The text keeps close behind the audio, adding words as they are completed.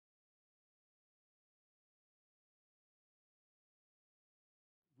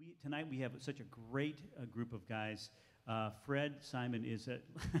Tonight we have such a great group of guys. Fred Simon is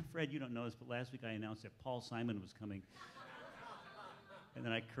Fred, you don't know this, but last week I announced that Paul Simon was coming. And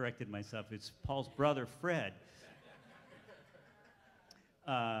then I corrected myself. It's Paul's brother, Fred.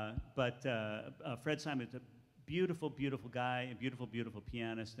 Fred Simon is a beautiful, beautiful guy, a beautiful, beautiful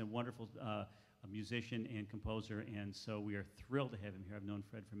pianist, and wonderful a musician and composer. And so we are thrilled to have him here. I've known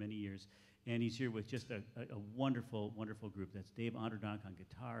Fred for many years. And he's here with just a wonderful, wonderful group. That's Dave Onderdonk on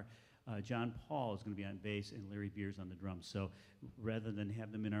guitar. Jon Paul is going to be on bass, and Larry Beers on the drums. So rather than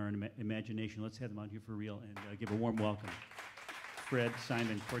have them in our imagination, let's have them out here for real and give a warm welcome. Fred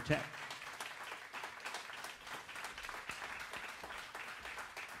Simon Quartet.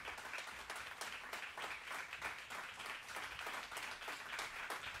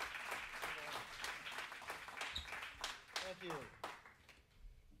 Thank you.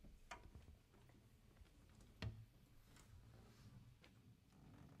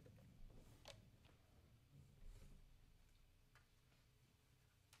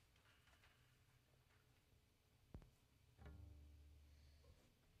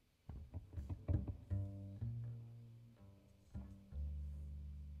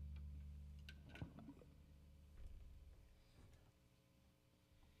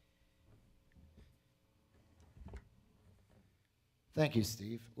 Thank you,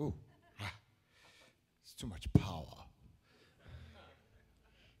 Steve. Ooh, it's too much power. All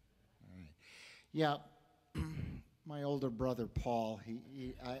right. Yeah, my older brother, Paul,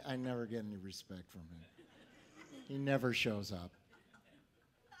 I never get any respect from him. He never shows up.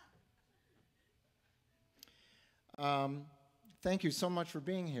 Thank you so much for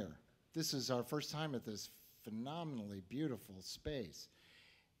being here. This is our first time at this phenomenally beautiful space.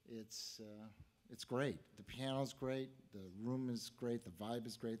 It's great. The piano's great. The room is great. The vibe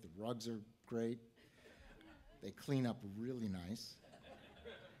is great. The rugs are great. They clean up really nice.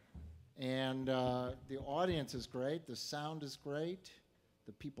 And the audience is great. The sound is great.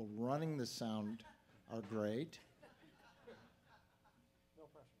 The people running the sound are great. No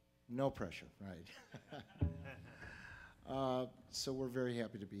pressure. No pressure, right. So we're very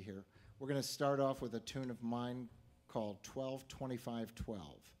happy to be here. We're going to start off with a tune of mine called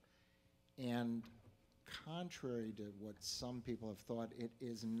 12-25-12. And contrary to what some people have thought, it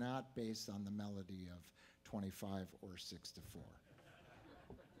is not based on the melody of 25 or 6/4.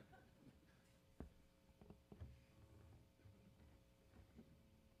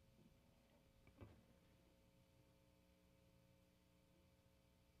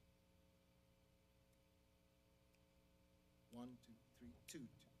 One, two, three, two, two.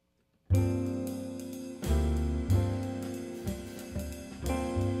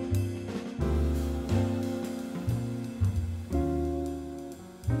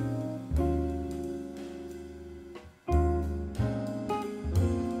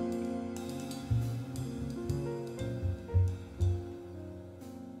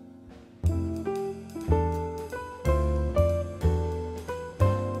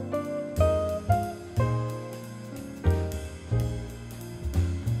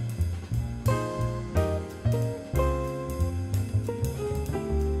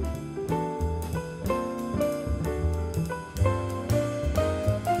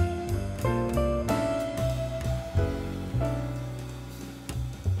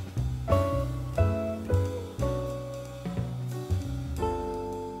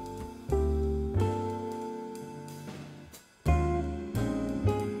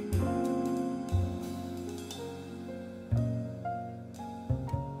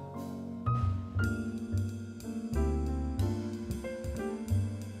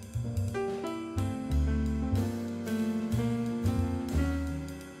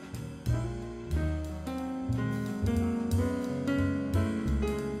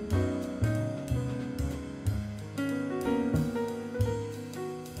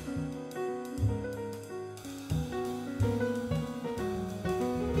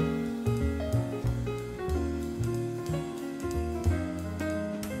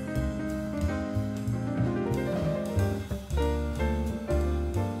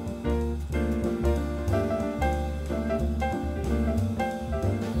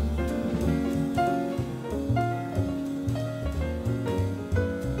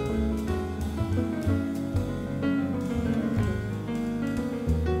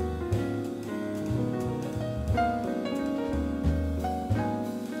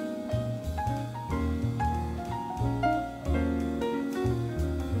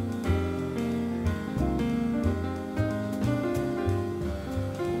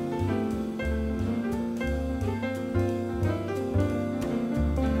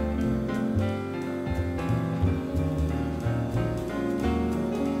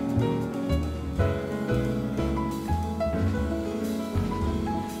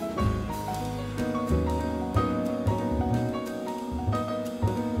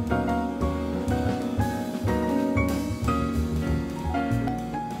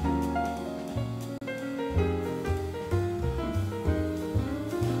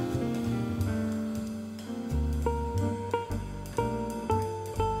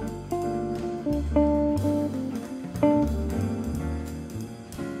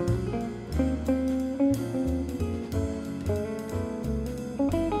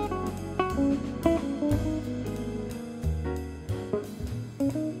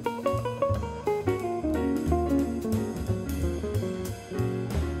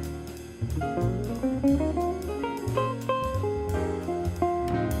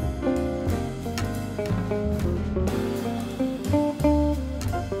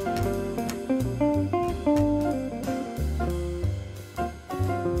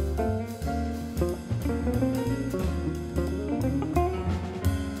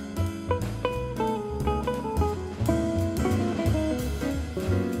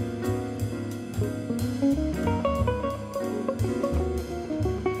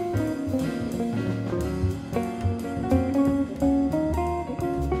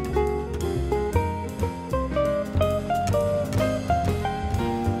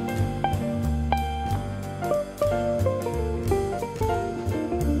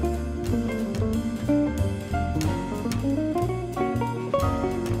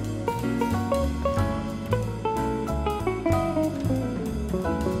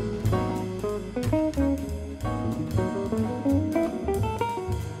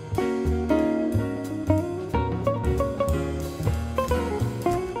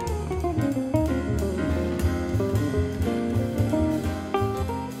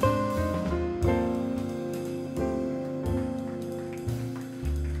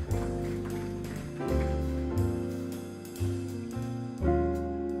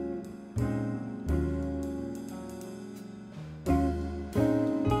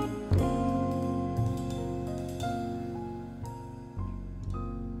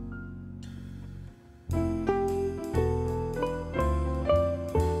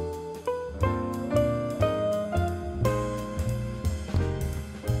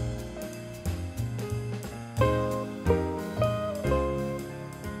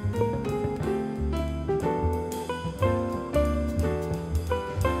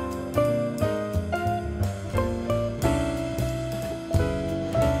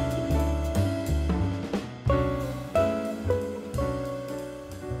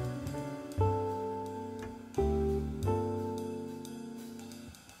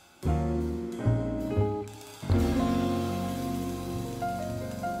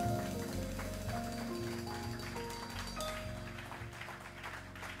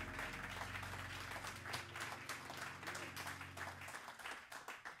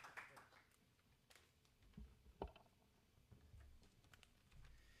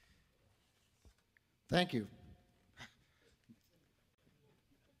 Thank you.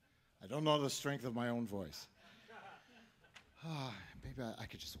 I don't know the strength of my own voice. Maybe I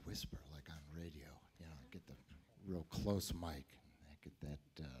could just whisper like on radio, you know, get the real close mic. I get that,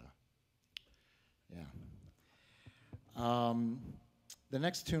 yeah. The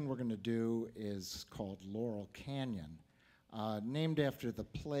next tune we're going to do is called Laurel Canyon, named after the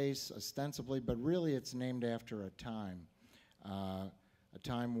place ostensibly, but really it's named after a time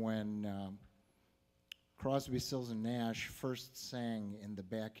when Crosby, Stills, and Nash first sang in the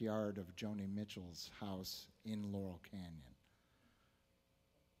backyard of Joni Mitchell's house in Laurel Canyon.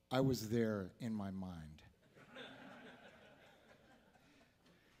 I was there in my mind.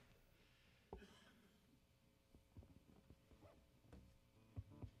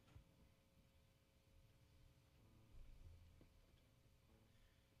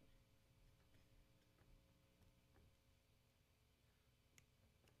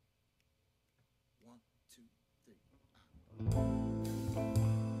 One, two, three.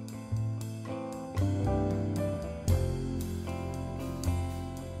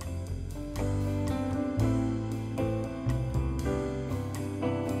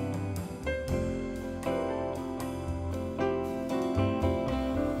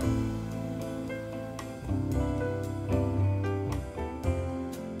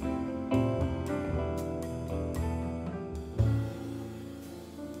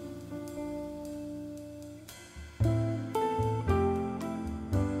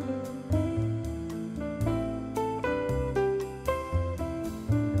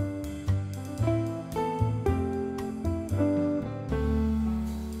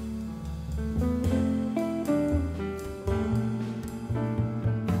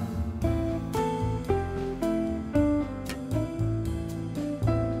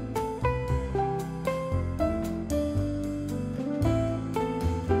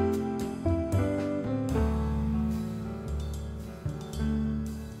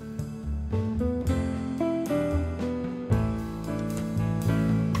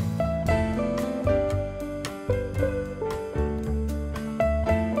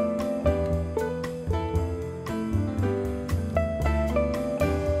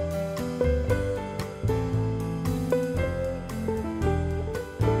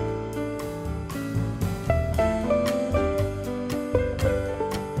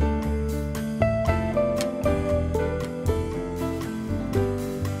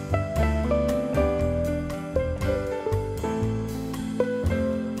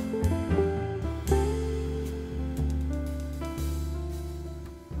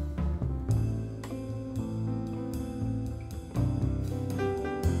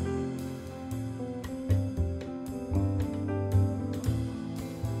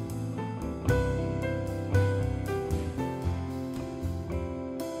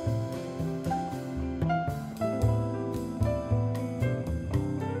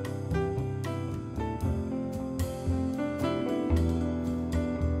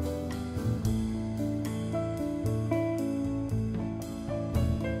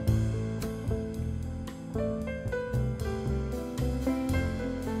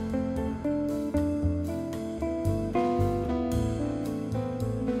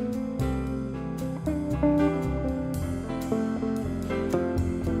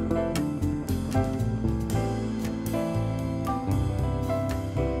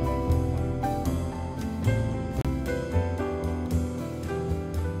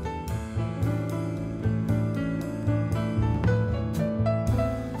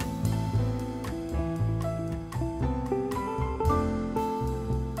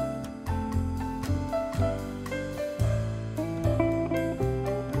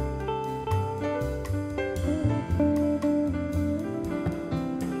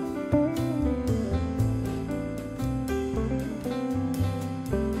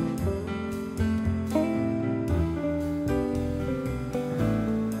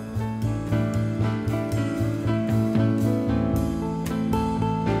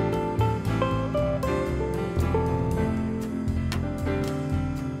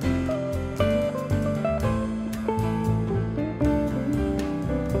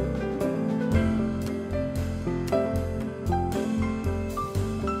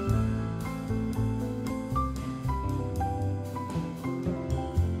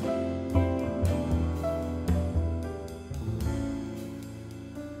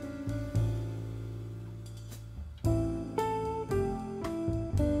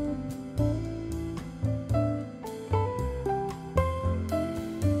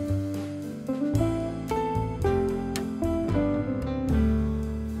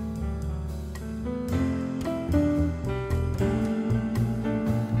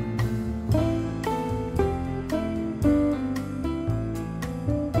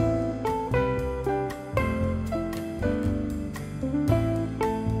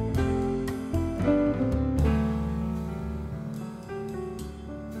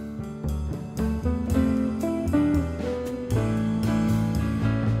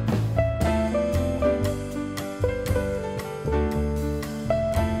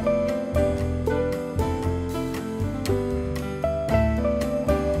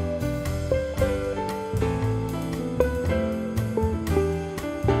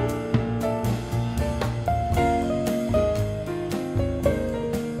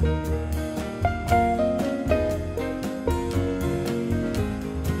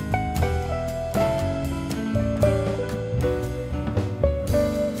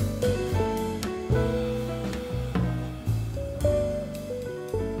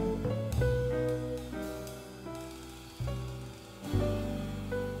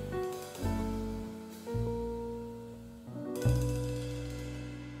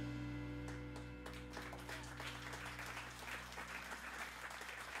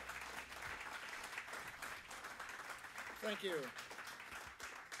 Thank you.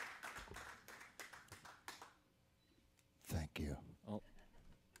 Thank you. Oh,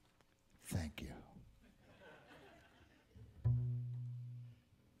 thank you.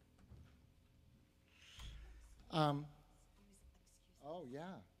 Oh, yeah.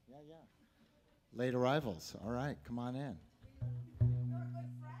 Late arrivals. All right, come on in.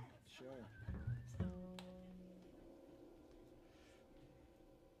 Sure.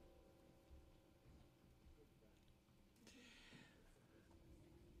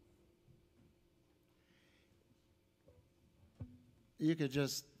 You could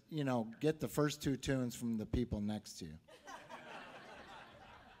just, get the first two tunes from the people next to you.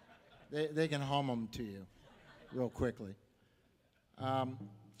 They can hum them to you real quickly. I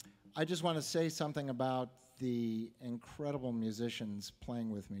just want to say something about the incredible musicians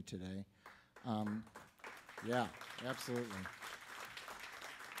playing with me today. Yeah, absolutely.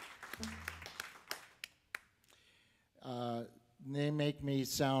 They make me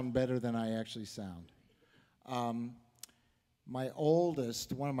sound better than I actually sound. One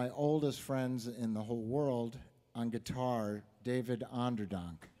of my oldest friends in the whole world on guitar, Dave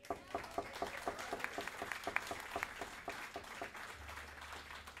Onderdonk.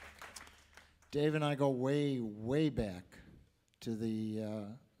 Dave and I go way, way back to the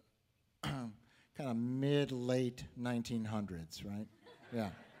kind of mid-late 1900s, right?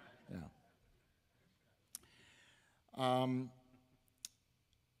 Yeah.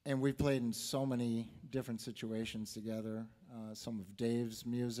 And we played in so many different situations together. Some of Dave's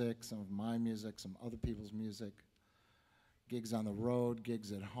music, some of my music, some other people's music. Gigs on the road,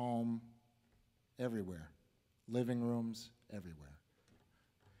 gigs at home, everywhere. Living rooms, everywhere.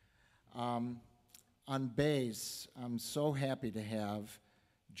 On bass, I'm so happy to have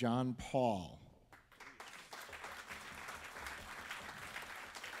Jon Paul.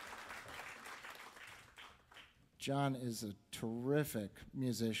 Jon is a terrific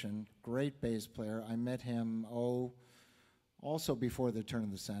musician, great bass player. I met him, also before the turn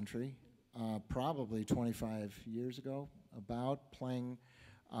of the century, probably 25 years ago, about playing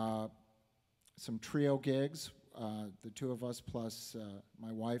some trio gigs, the two of us plus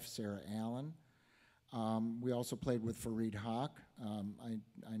my wife, Sarah Allen. We also played with Fareed Haq.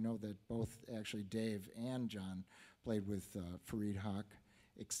 I know that both, actually Dave and Jon, played with Fareed Haq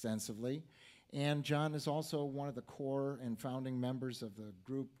extensively. And Jon is also one of the core and founding members of the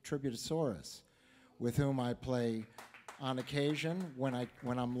group Tributosaurus, with whom I play on occasion when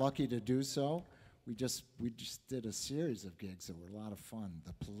I'm lucky to do so. We just did a series of gigs that were a lot of fun.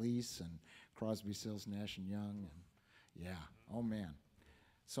 The Police and Crosby, Stills, Nash and Young, and yeah, oh man,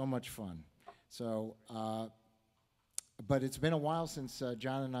 so much fun. So, but it's been a while since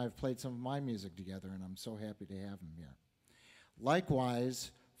Jon and I have played some of my music together, and I'm so happy to have him here.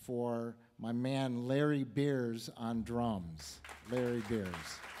 Likewise, for my man Larry Beers on drums. Larry Beers.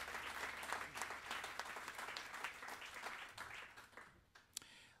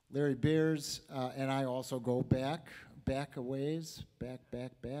 Larry Beers and I also go back a ways, back.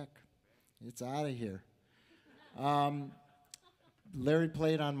 It's out of here. Larry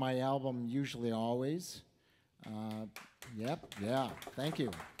played on my album Usually Always. Thank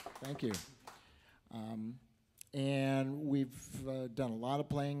you. And we've done a lot of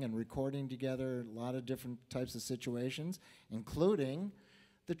playing and recording together, a lot of different types of situations, including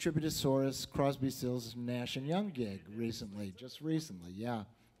the Tributosaurus Crosby, Stills, Nash and Young gig just recently, yeah.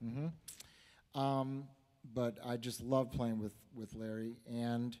 But I just love playing with Larry,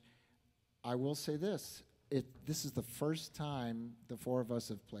 and I will say this, this is the first time the four of us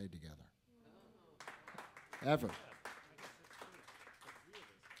have played together. Ever.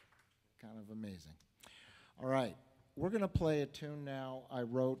 Kind of amazing. All right, we're going to play a tune now I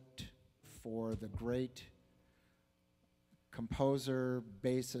wrote for the great composer,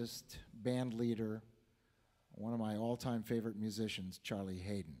 bassist, band leader, one of my all-time favorite musicians, Charlie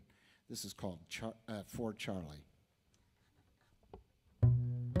Haden. This is called For Charlie.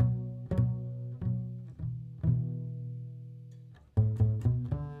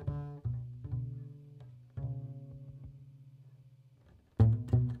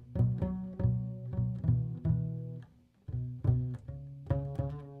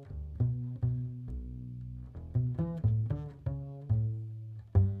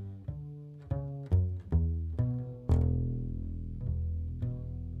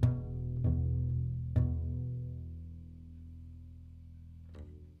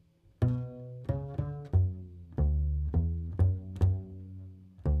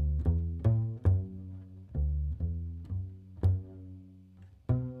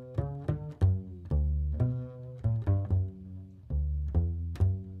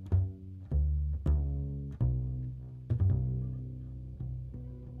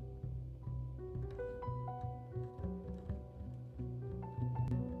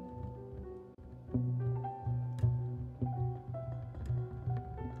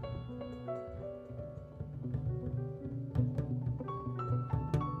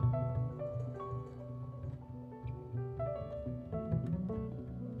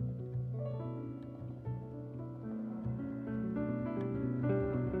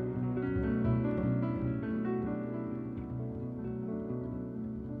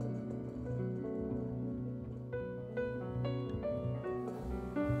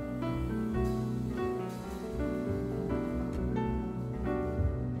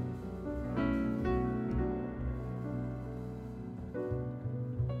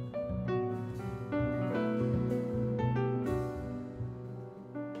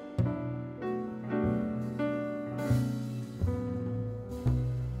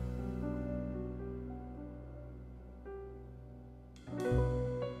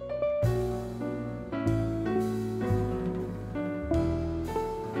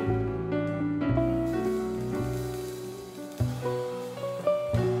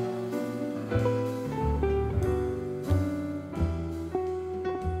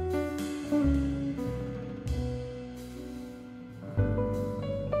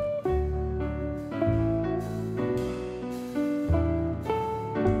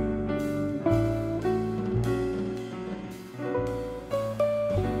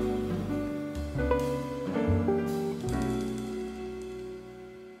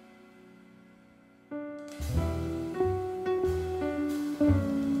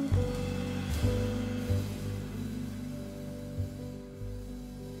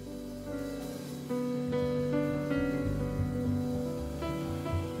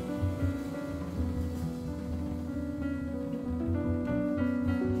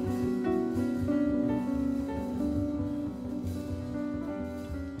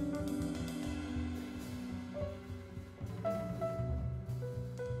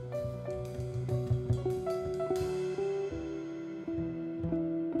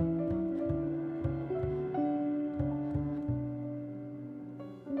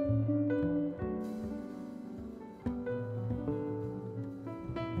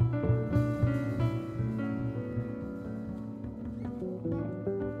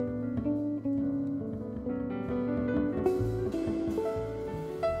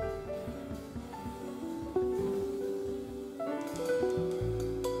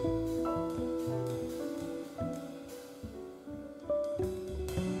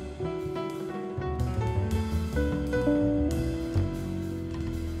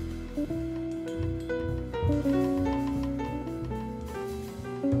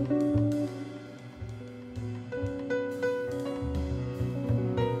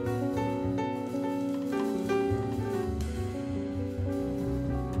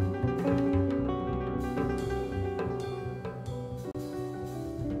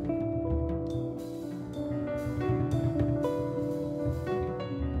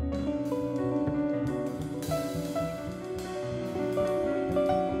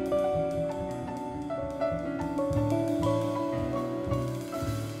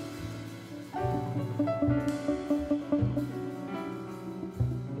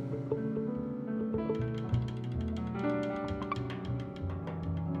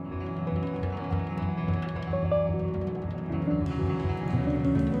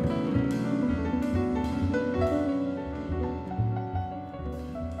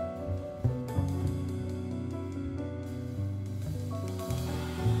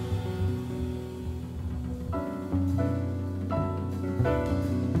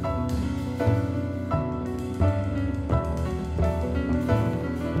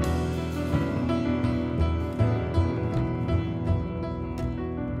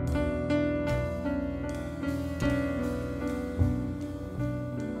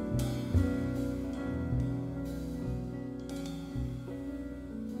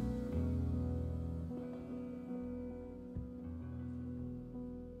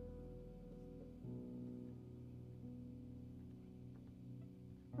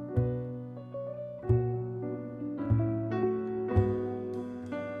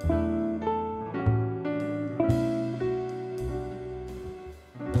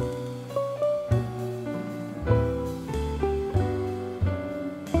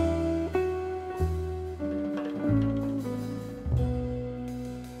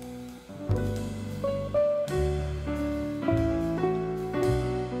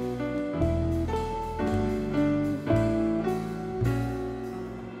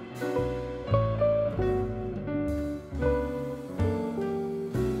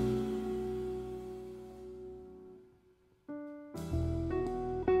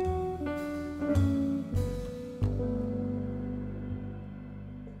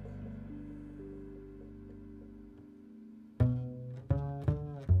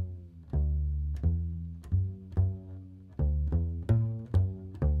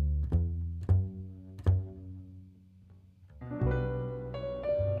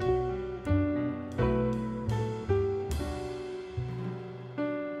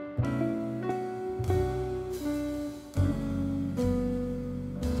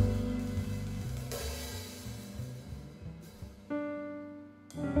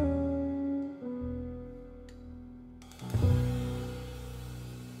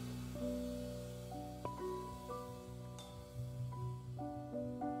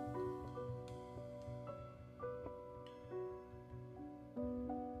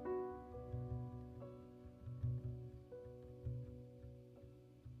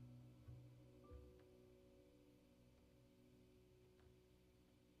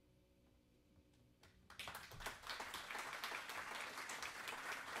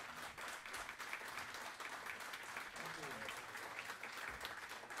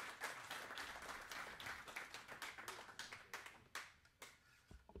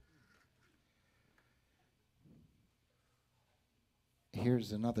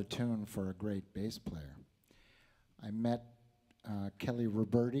 here's another tune for a great bass player. I met Kelly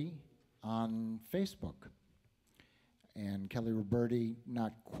Roberti on Facebook. And Kelly Roberti,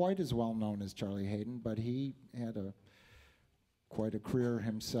 not quite as well known as Charlie Hayden, but he had quite a career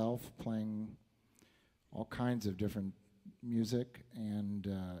himself, playing all kinds of different music, and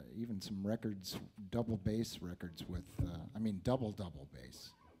even some records, double bass records with, double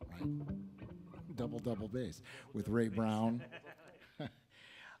bass, right? double bass with Ray Brown.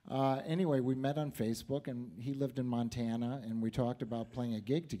 Anyway, we met on Facebook, and he lived in Montana, and we talked about playing a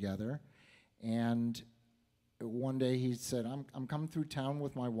gig together. And one day he said, I'm coming through town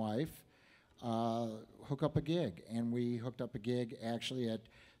with my wife, hook up a gig. And we hooked up a gig actually at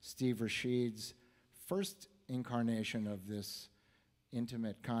Steve Rashid's first incarnation of this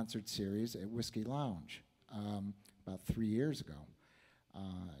intimate concert series at Whiskey Lounge about 3 years ago.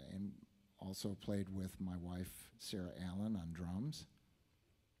 And also played with my wife, Sarah Allen, on drums.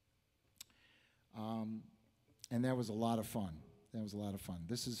 And that was a lot of fun. That was a lot of fun.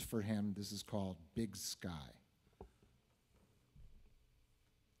 This is for him. This is called Big Sky.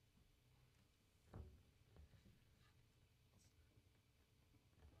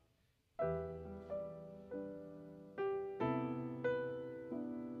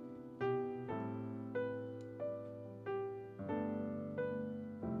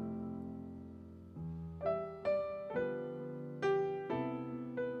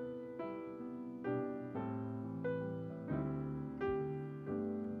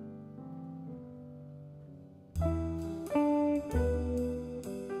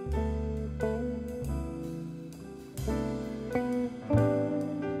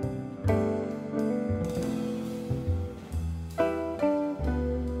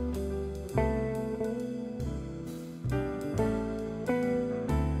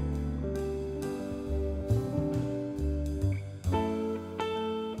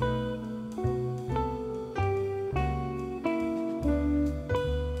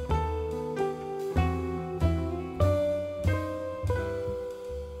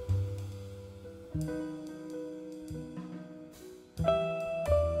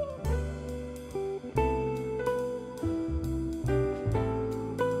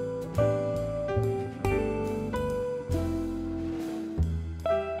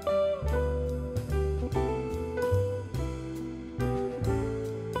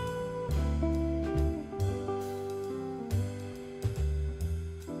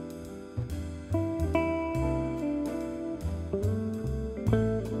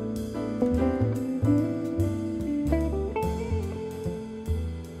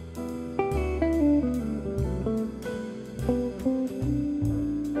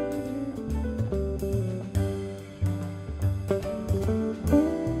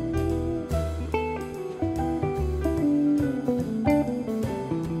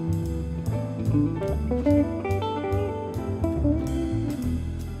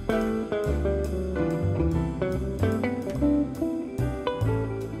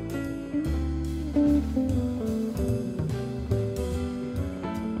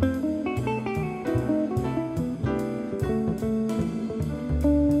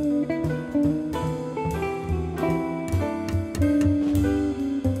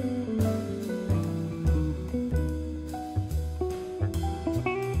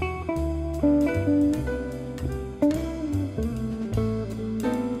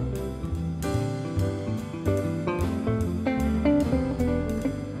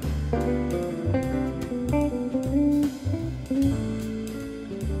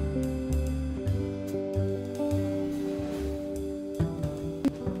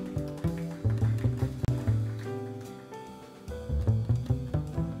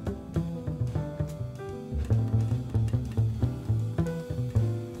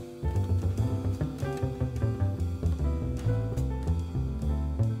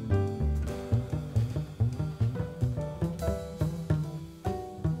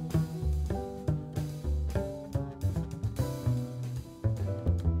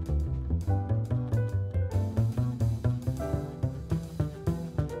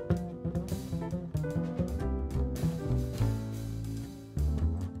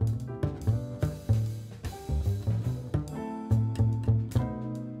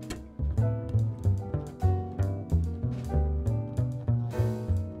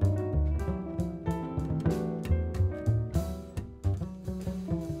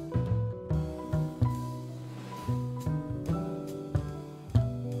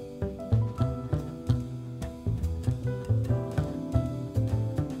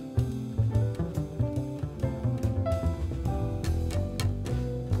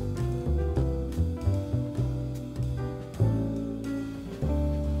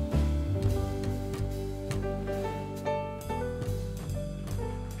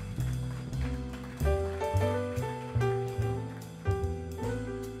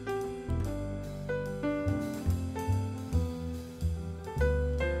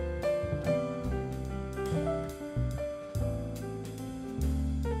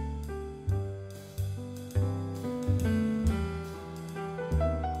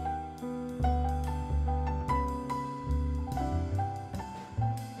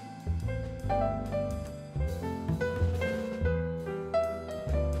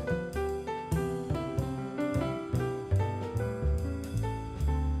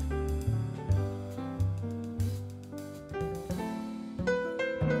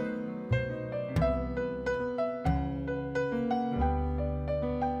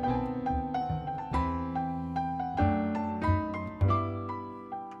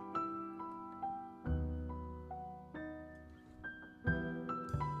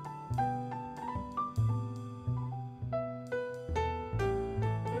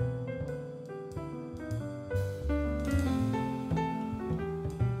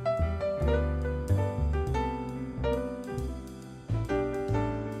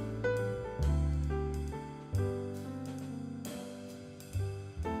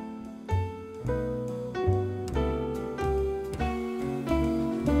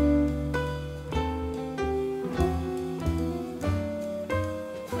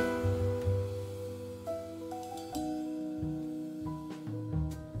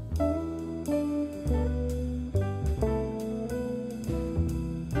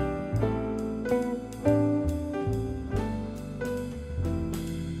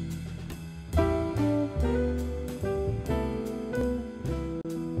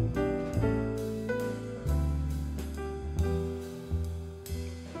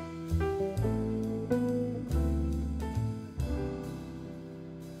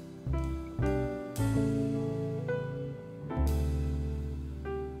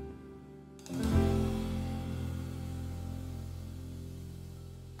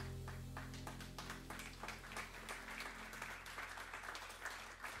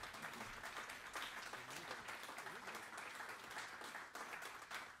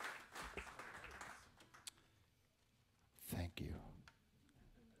 Thank you.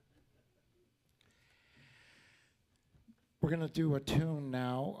 We're going to do a tune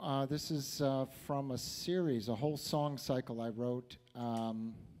now. This is from a series, a whole song cycle I wrote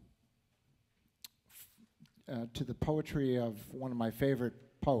to the poetry of one of my favorite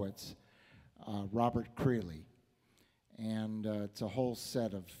poets, Robert Creeley. And it's a whole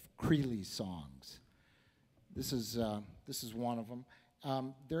set of Creeley songs. This is one of them.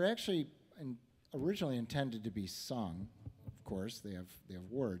 They're actually originally intended to be sung. Of course, they have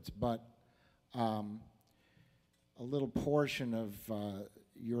words, but a little portion of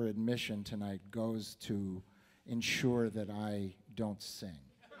your admission tonight goes to ensure that I don't sing.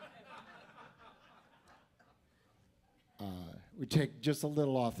 We take just a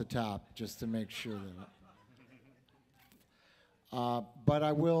little off the top just to make sure that. But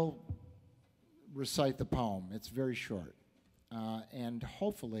I will recite the poem. It's very short. And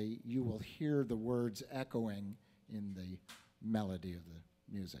hopefully you will hear the words echoing in the melody of the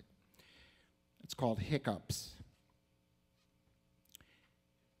music. It's called Hiccups.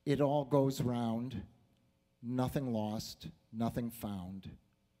 It all goes round, nothing lost, nothing found,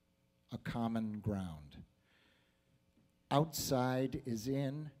 a common ground. Outside is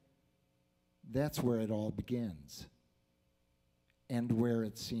in, that's where it all begins, and where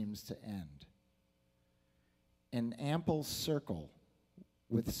it seems to end. An ample circle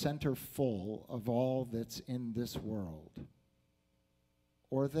with center full of all that's in this world,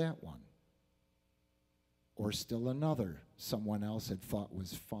 or that one, or still another someone else had thought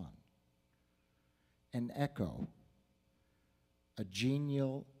was fun. An echo, a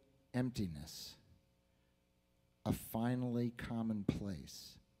genial emptiness, a finally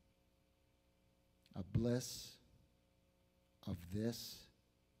commonplace, a bliss of this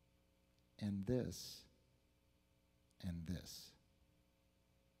and this and this.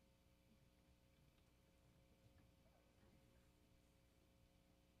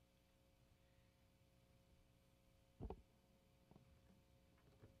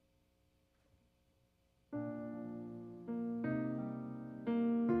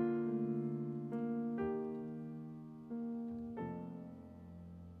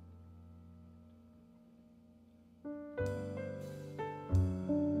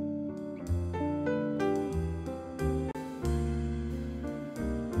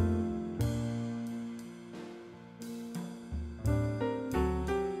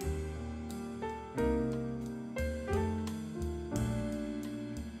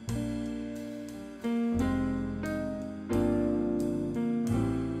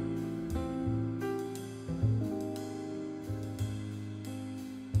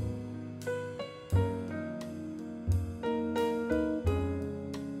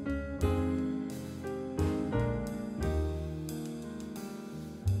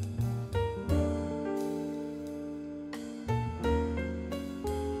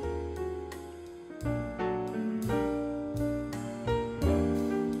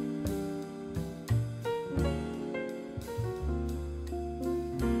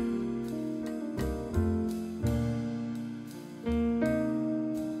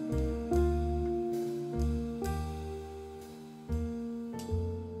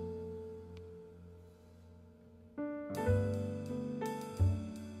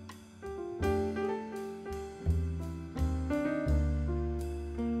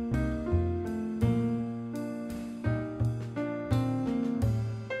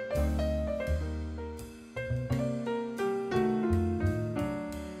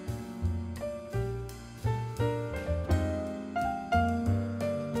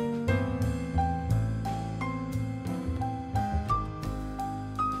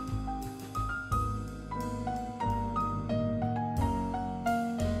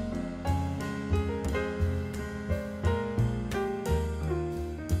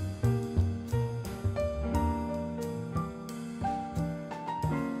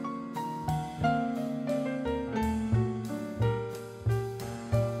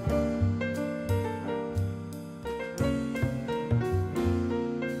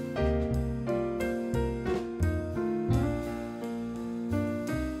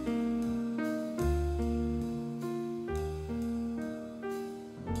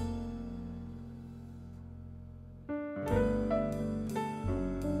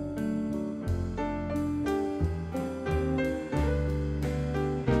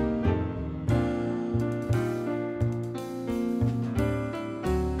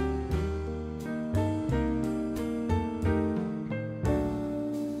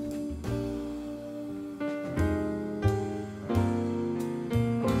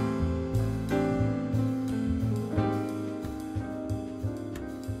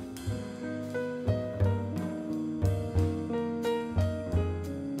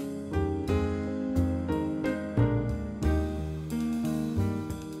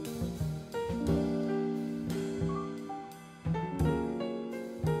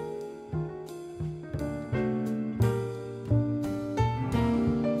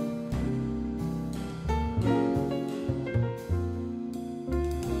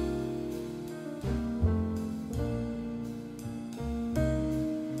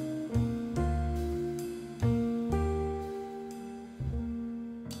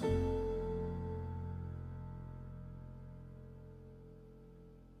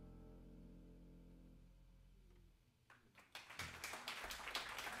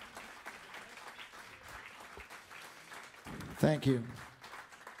 Thank you.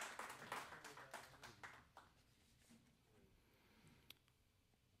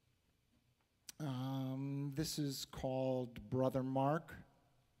 This is called Brother Mark,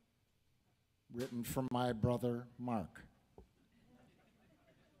 written for my brother Mark.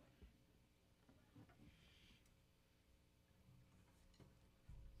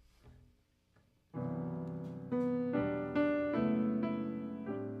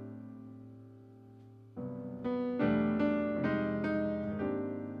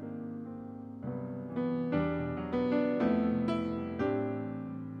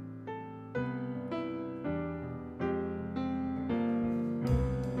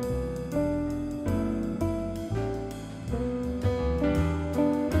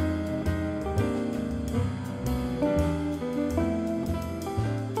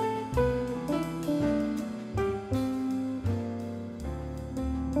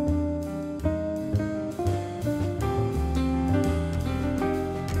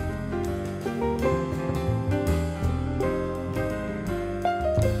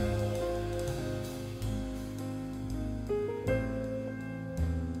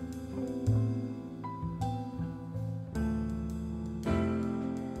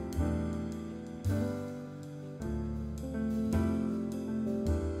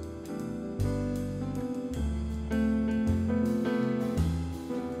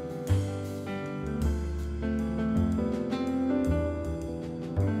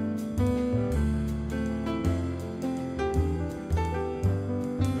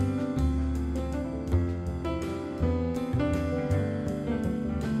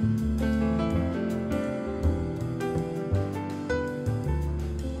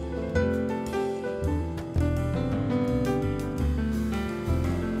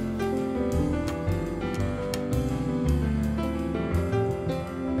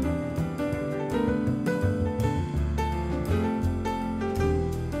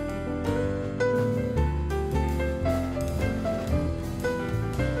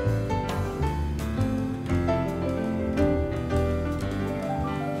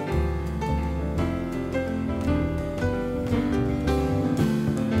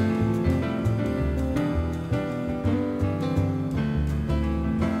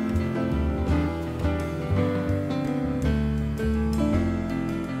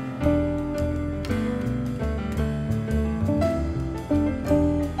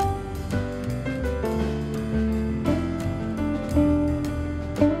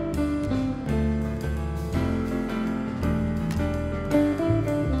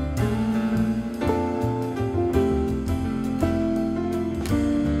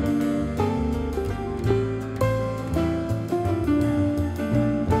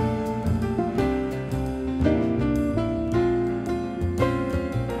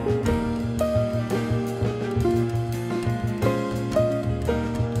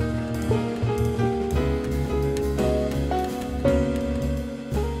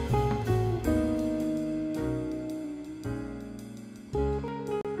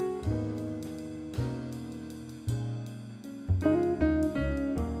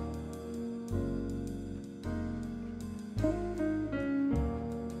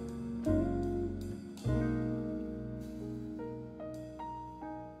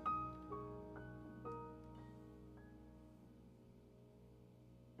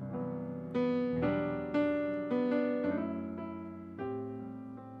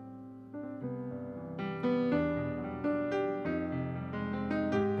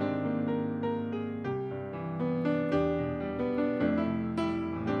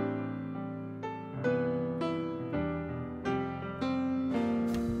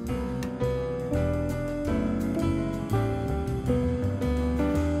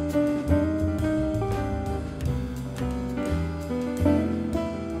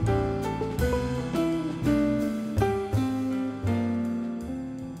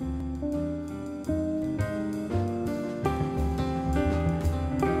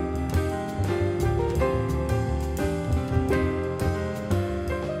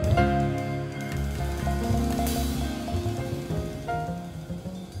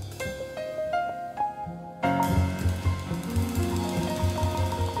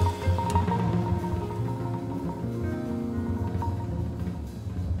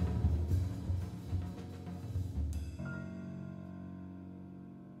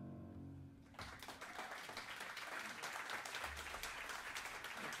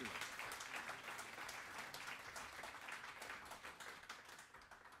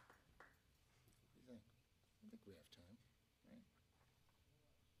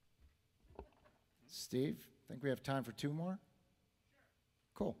 Steve, think we have time for two more?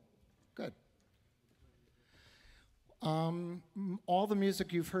 Cool, good. All the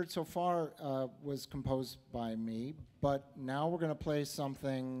music you've heard so far was composed by me, but now we're going to play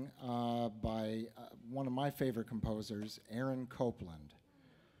something by one of my favorite composers, Aaron Copland.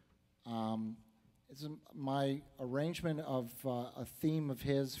 It's my arrangement of a theme of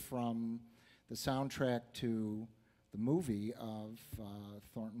his from the soundtrack to the movie of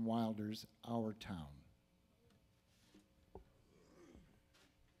Thornton Wilder's Our Town.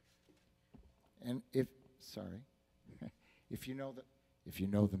 And if you know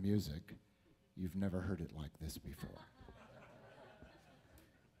the music, you've never heard it like this before.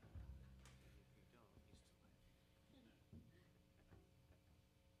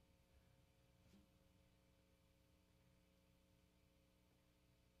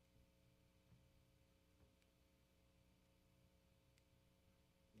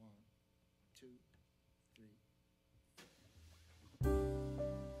 One, two, three.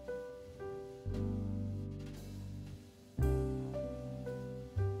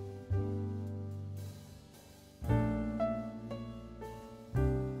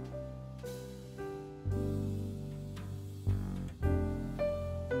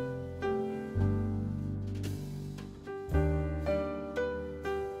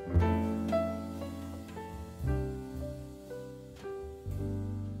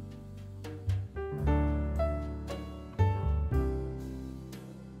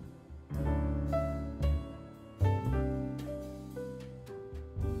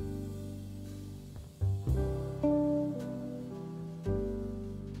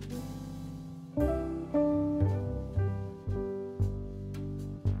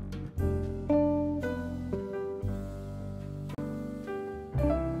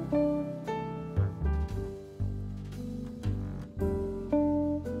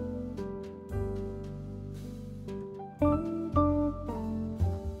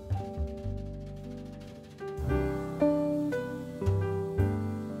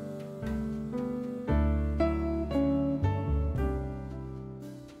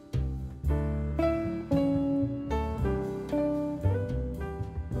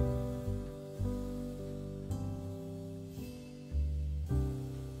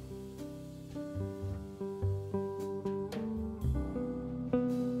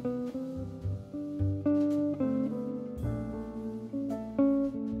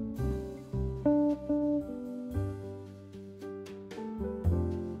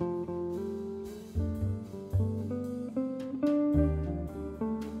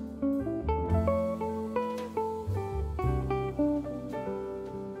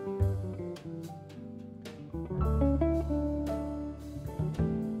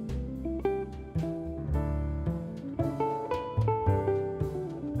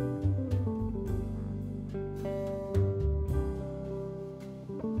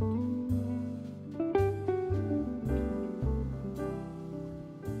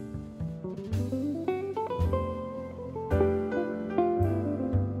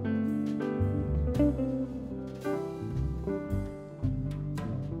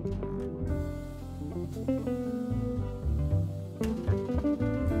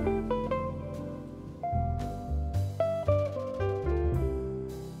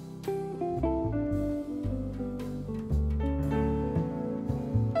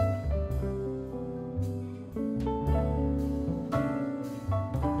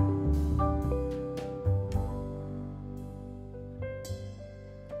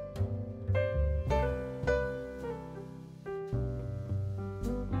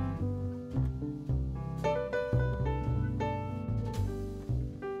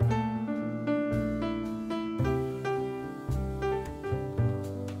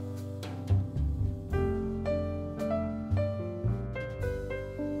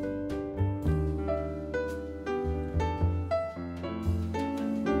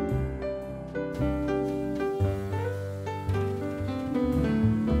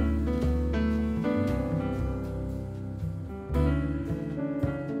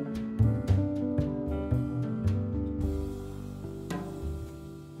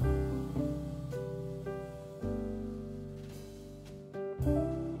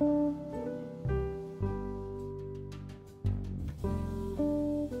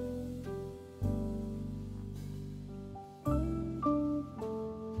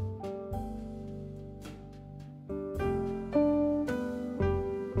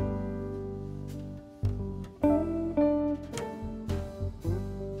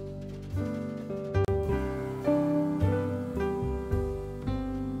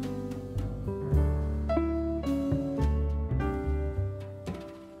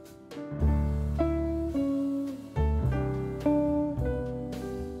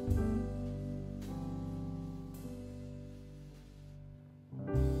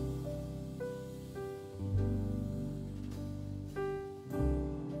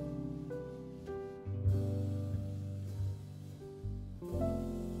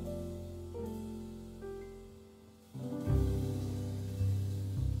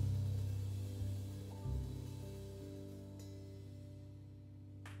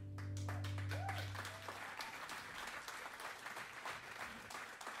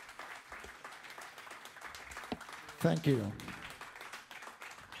 Thank you.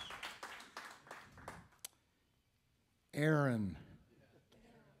 Aaron.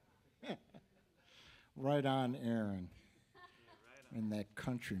 Right on, Aaron. And that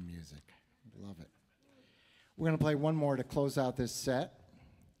country music. Love it. We're going to play one more to close out this set.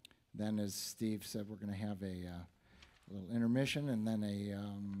 Then, as Steve said, we're going to have a little intermission and then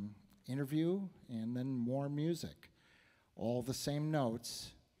a interview and then more music. All the same notes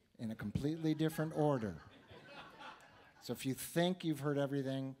in a completely different order. So if you think you've heard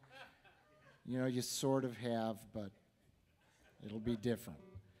everything, you know, you sort of have, but it'll be different.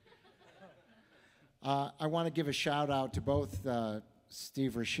 I want to give a shout out to both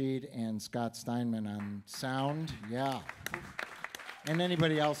Steve Rashid and Scott Steinman on sound. Yeah. And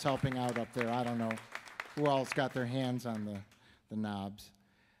anybody else helping out up there. I don't know who else got their hands on the knobs.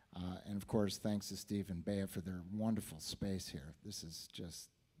 And of course, thanks to Steve and Bea for their wonderful space here. This is just,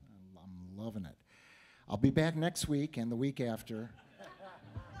 I'm loving it. I'll be back next week and the week after.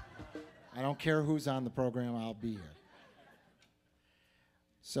 I don't care who's on the program, I'll be here.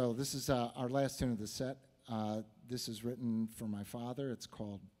 So this is our last tune of the set. This is written for my father. It's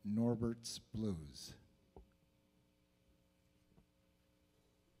called Norbert's Blues.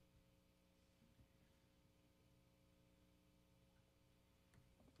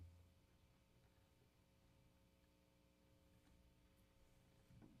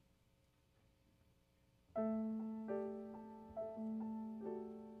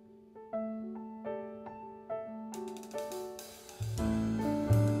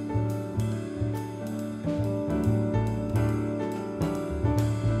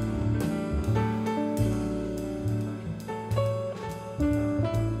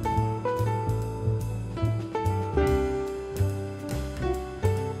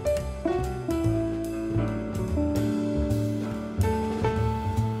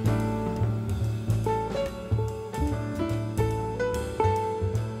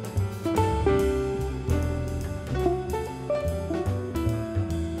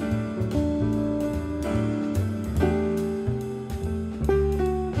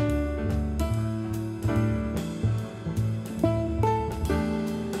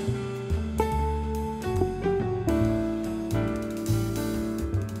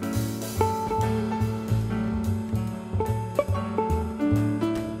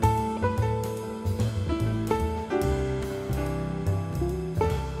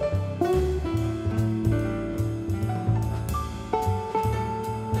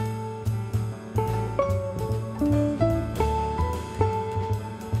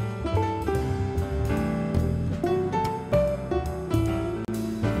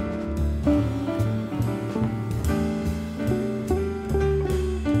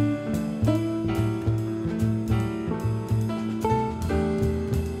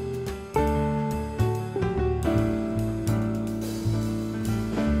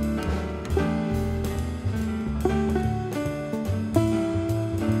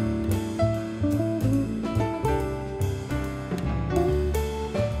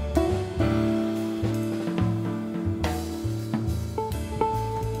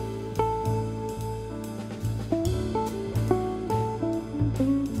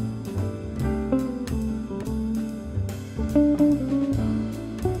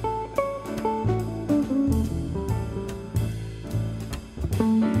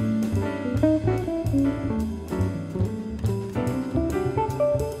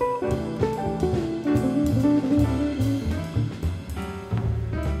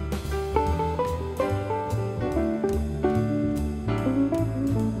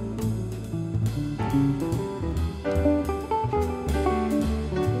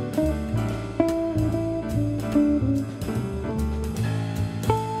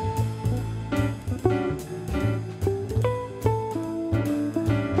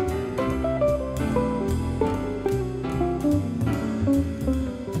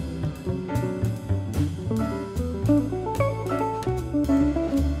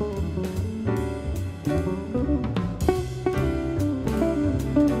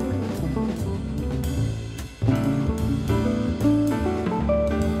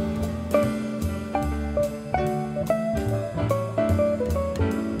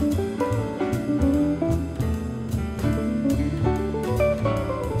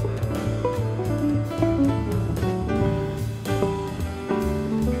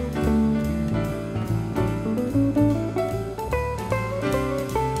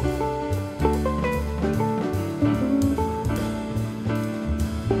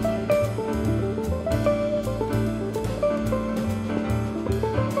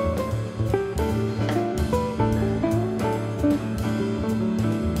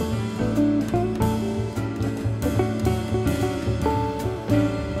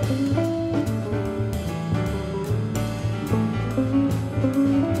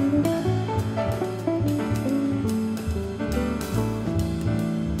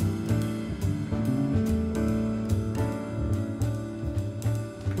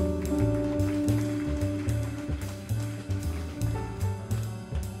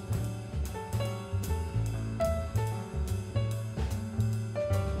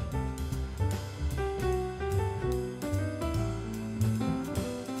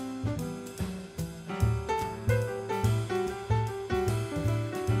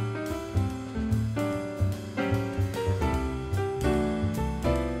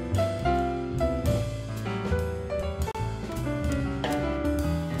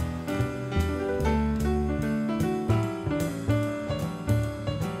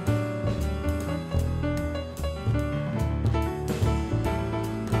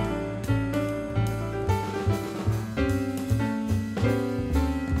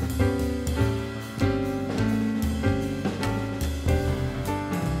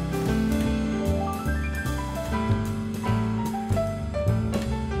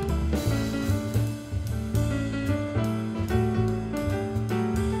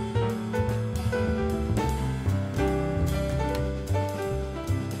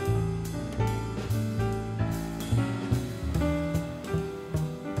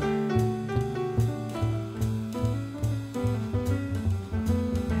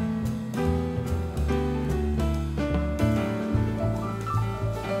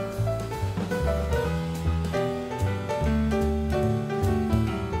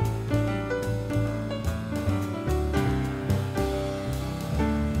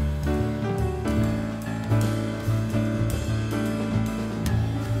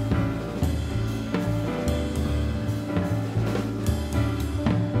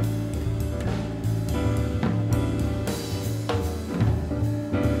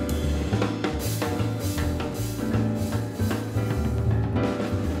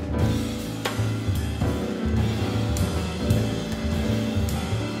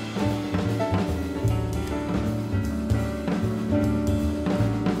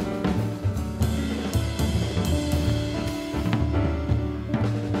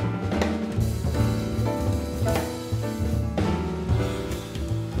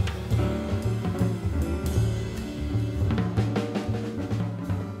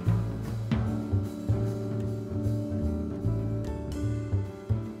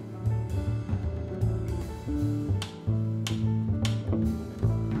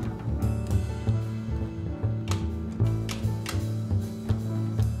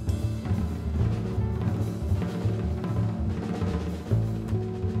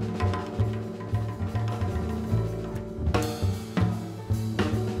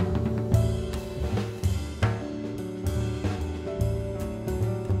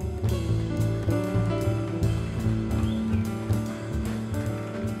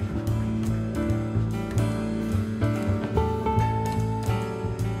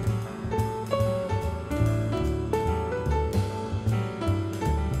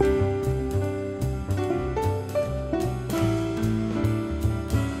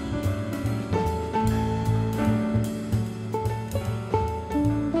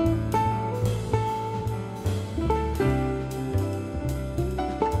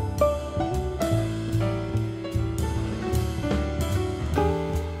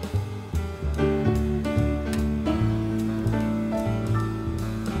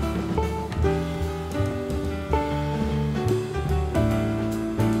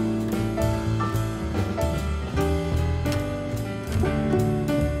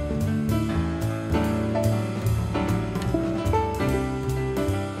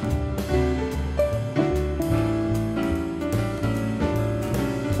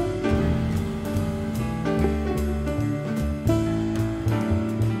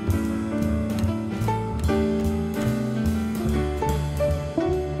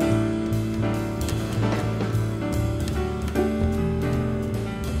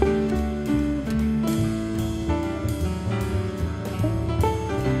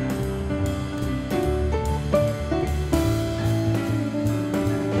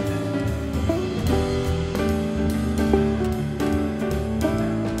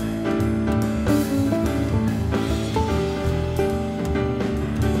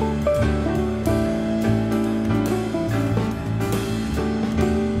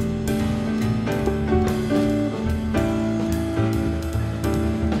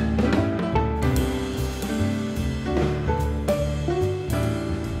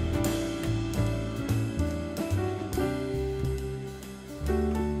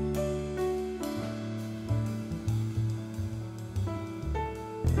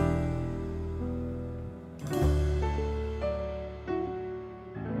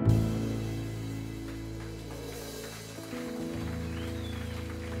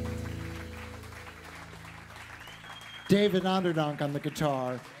 David Onderdonk on the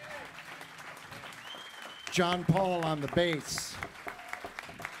guitar, Jon Paul on the bass,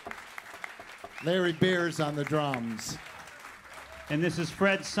 Larry Beers on the drums. And this is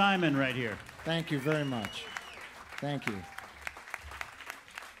Fred Simon right here. Thank you very much. Thank you.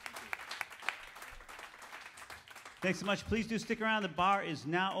 Thanks so much. Please do stick around. The bar is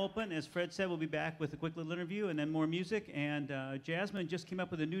now open. As Fred said, we'll be back with a quick little interview and then more music. And Jasmine just came up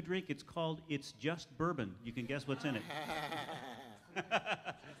with a new drink. It's called It's Just Bourbon. You can guess what's in it.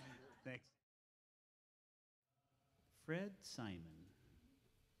 Thanks. Fred Simon.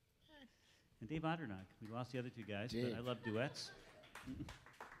 And Dave Onderdonk. We lost the other two guys, Dave. but I love duets.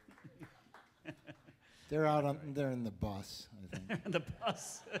 They're in the bus, I think. They're on the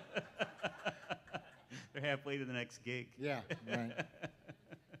bus. They're halfway to the next gig. Yeah, right.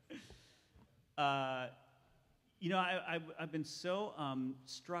 You know, I've been so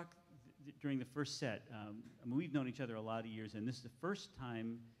struck during the first set. I mean, we've known each other a lot of years, and this is the first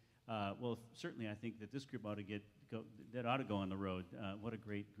time. Well, certainly, I think that this group ought to go on the road. What a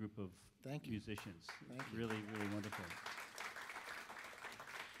great group of musicians! Thank you. Really, really wonderful.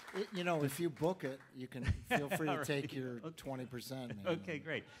 You know, if you book it, you can feel free to Right. take your 20%. Okay,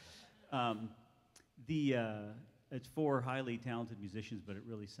 great. It's four highly talented musicians, but it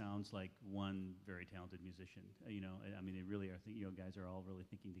really sounds like one very talented musician. You know, I mean, they really are. You know, guys are all really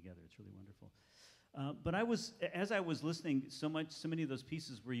thinking together. It's really wonderful. But as I was listening, so many of those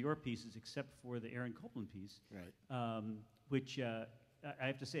pieces were your pieces, except for the Aaron Copland piece, Right. which I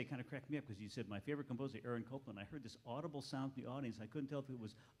have to say, it kind of cracked me up because you said my favorite composer, Aaron Copland. I heard this audible sound from the audience. I couldn't tell if it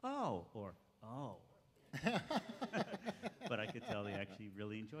was oh or oh. But I could tell they actually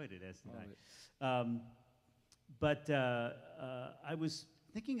really enjoyed it, as did I. But I was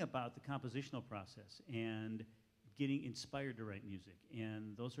thinking about the compositional process and getting inspired to write music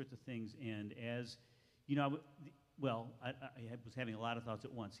and those sorts of things. And as, you know, I was having a lot of thoughts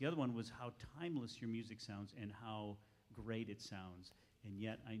at once. The other one was how timeless your music sounds and how great it sounds. And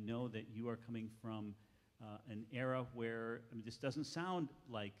yet I know that you are coming from an era where, I mean, this doesn't sound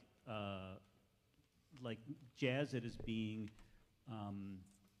like jazz that is being,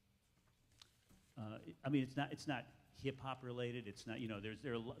 I mean, it's not hip hop related. It's not, you know,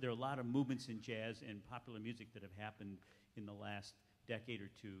 there are a lot of movements in jazz and popular music that have happened in the last decade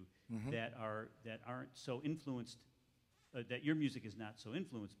or two that aren't so influenced, that your music is not so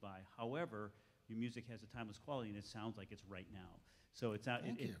influenced by. However, your music has a timeless quality and it sounds like it's right now. So it's not,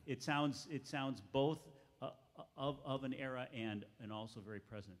 it sounds both of an era and also very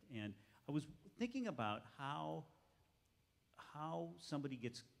present. And I was thinking about how somebody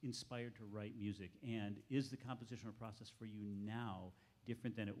gets inspired to write music, and is the compositional process for you now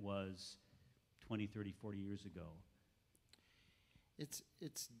different than it was 20, 30, 40 years ago? It's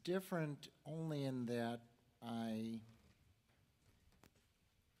different only in that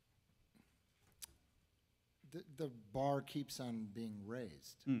the bar keeps on being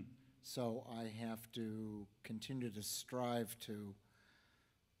raised. So I have to continue to strive to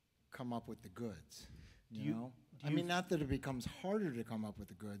come up with the goods. You know? I mean, not that it becomes harder to come up with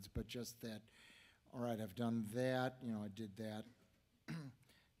the goods, but just that, all right, I've done that, you know, I did that.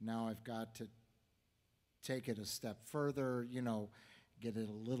 Now I've got to take it a step further, you know, get it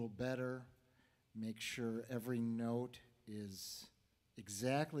a little better, make sure every note is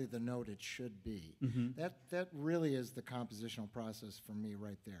exactly the note it should be. That really is the compositional process for me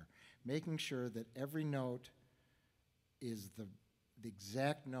right there. Making sure that every note is the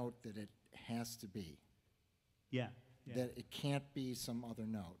exact note that it has to be. Yeah. That it can't be some other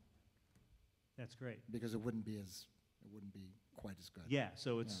note. That's great. Because it wouldn't be quite as good. Yeah,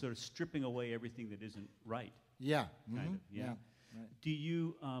 so it's sort of stripping away everything that isn't right. Yeah. Kind of, yeah. Right. Do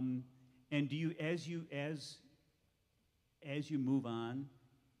you as you move on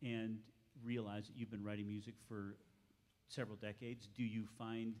and realize that you've been writing music for several decades, do you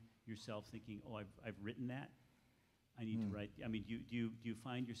find yourself thinking, oh, I've written that? I need to write. I mean, do you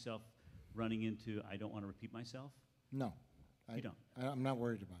find yourself running into, I don't want to repeat myself? No. You don't? I'm not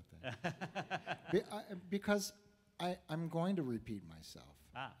worried about that. Because I'm going to repeat myself.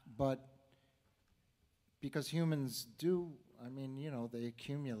 But because humans do, I mean, you know, they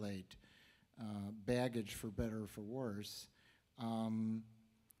accumulate baggage for better or for worse.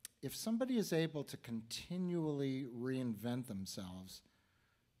 If somebody is able to continually reinvent themselves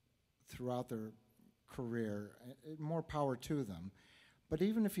throughout their career, more power to them. But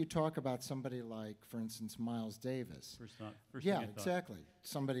even if you talk about somebody like, for instance, Miles Davis. Yeah, exactly.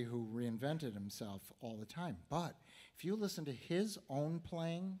 Somebody who reinvented himself all the time. But if you listen to his own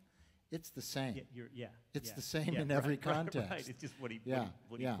playing It's the same. It's yeah. the same Yeah, in every right, context. Right. It's just what he Yeah.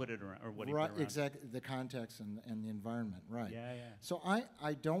 put it around, or what he Right, put around. exactly. The context and the environment, right. Yeah. So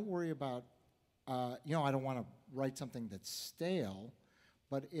I don't worry about, I don't want to write something that's stale,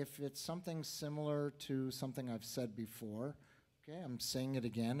 but if it's something similar to something I've said before, okay, I'm saying it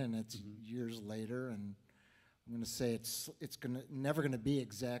again, and it's years later, and I'm going to say it's never going to be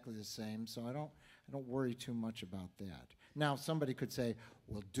exactly the same. So I don't worry too much about that. Now somebody could say,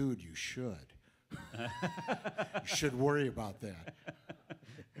 "Well, dude, you should. You should worry about that."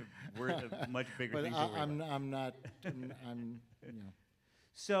 We're much bigger things. I'm not.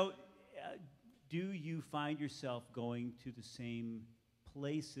 So, do you find yourself going to the same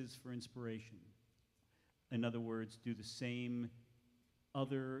places for inspiration? In other words, do the same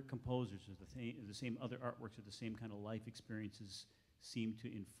other composers or the same other artworks or the same kind of life experiences seem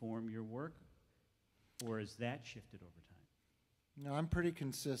to inform your work, or has that shifted over time? No, I'm pretty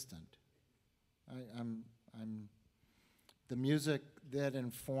consistent. I'm the music that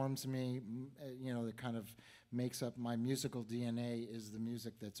informs me, that kind of makes up my musical DNA is the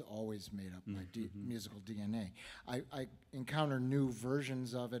music that's always made up my musical DNA. I encounter new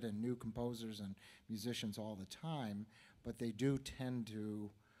versions of it and new composers and musicians all the time, but they do tend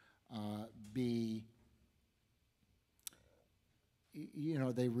to be,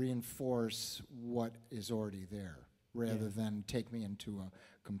 they reinforce what is already there rather than take me into a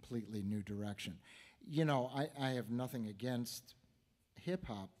completely new direction. I have nothing against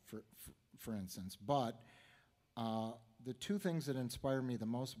hip-hop, for instance, but the two things that inspire me the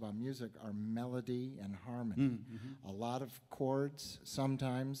most about music are melody and harmony. A lot of chords,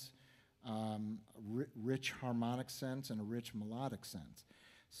 sometimes rich harmonic sense and a rich melodic sense.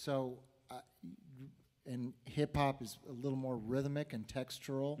 So, and hip-hop is a little more rhythmic and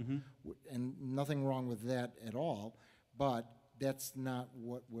textural, and nothing wrong with that at all, but that's not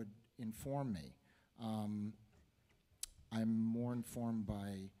what would inform me. I'm more informed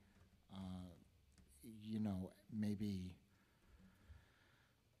by, maybe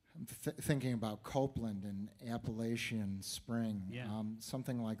I'm thinking about Copeland and Appalachian Spring,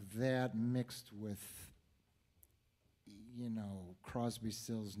 something like that mixed with, Crosby,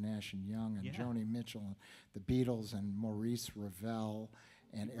 Stills, Nash and Young and Joni Mitchell and the Beatles and Maurice Ravel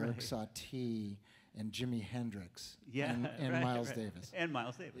and Eric Satie and Jimi Hendrix and Miles Davis. And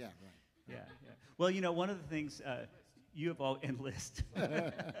Miles Davis. Yeah, right. Yeah. Well, one of the things you have all enlisted.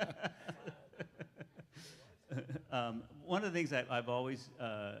 One of the things I've always,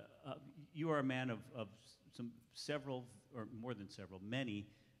 you are a man of several, or more than several, many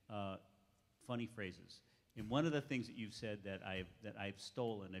funny phrases. And one of the things that you've said that I've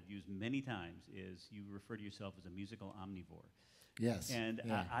stolen, I've used many times, is you refer to yourself as a musical omnivore. Yes. And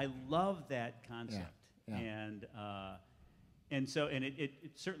I love that concept. Yeah. And so it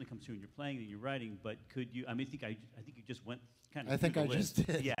certainly comes through in your playing and your writing. But could you? I think you just went kind of. I think through I the list. just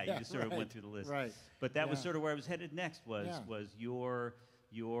did. Yeah, you just sort of went through the list. Right. But that was sort of where I was headed next. Was your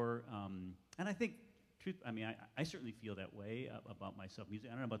and I think. I certainly feel that way about myself. Music.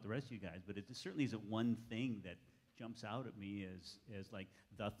 I don't know about the rest of you guys, but it certainly isn't one thing that jumps out at me as like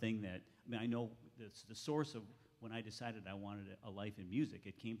the thing that. I know the source of when I decided I wanted a life in music.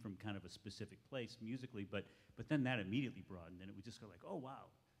 It came from kind of a specific place musically, but then that immediately broadened, and it would just go like, oh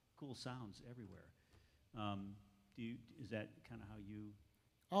wow, cool sounds everywhere. Is that kind of how you?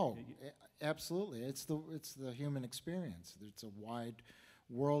 Oh, absolutely. It's the human experience. It's a wide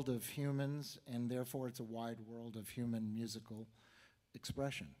world of humans, and therefore it's a wide world of human musical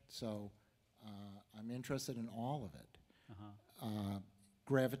expression. So I'm interested in all of it.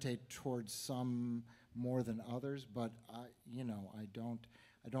 Gravitate towards some more than others, but I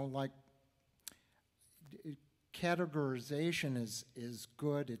don't like categorization is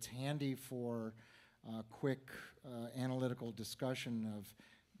good. It's handy for quick analytical discussion of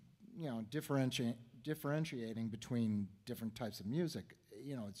differentiating between different types of music.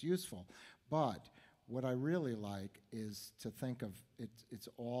 It's useful, but what I really like is to think of it's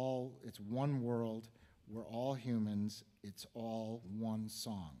one world. We're all humans. It's all one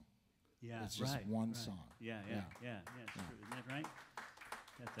song. Yeah, it's just one song. Yeah, it's true. Isn't that right?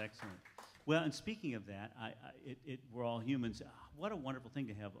 That's excellent. Well, and speaking of that, we're all humans. What a wonderful thing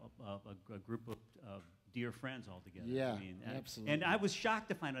to have a group of dear friends all together. Yeah, absolutely. And I was shocked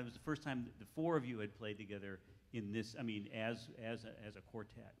to find out it was the first time that the four of you had played together in this. As a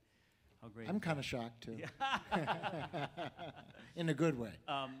quartet. How great! I'm kind of shocked too. In a good way.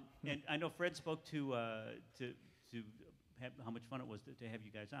 And I know Fred spoke to have how much fun it was to have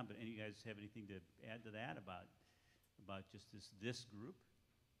you guys on. But any of you guys have anything to add to that about just this group?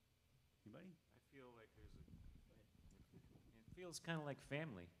 Anybody? I feels kind of like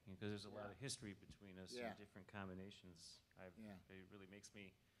family, because there's a lot of history between us Yeah. and different combinations. Yeah. It really makes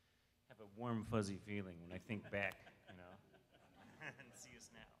me have a warm, fuzzy feeling when I think back, and see us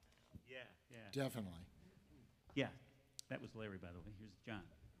now. Yeah, yeah. Definitely. Yeah, that was Larry, by the way. Here's John.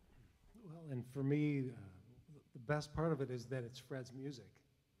 Well, and for me, the best part of it is that it's Fred's music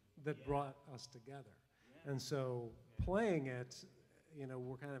that brought us together. And so playing it,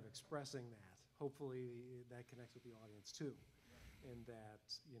 we're kind of expressing that. Hopefully that connects with the audience too. And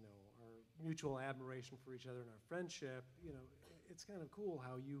that, our mutual admiration for each other and our friendship, it's kind of cool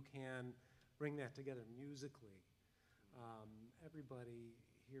how you can bring that together musically. Everybody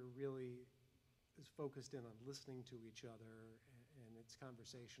here really is focused in on listening to each other, and it's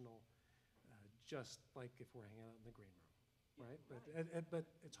conversational, just like if we're hanging out in the green room, right? But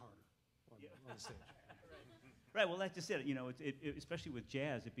it's harder on the stage. Right. Well, that's just it. Especially with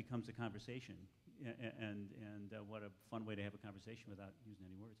jazz, it becomes a conversation, and what a fun way to have a conversation without using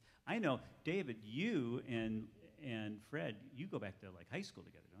any words. I know, David, you and Fred, you go back to like high school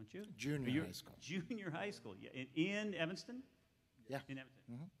together, don't you? Junior high school. Junior high school. Yeah. In Evanston. Yeah. In Evanston.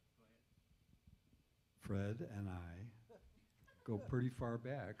 Mm-hmm. Fred and I go pretty far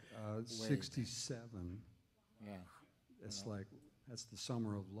back. 67. Yeah. It's like, that's the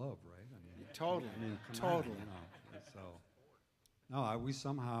summer of love, right? Totally. Come on, Totally. We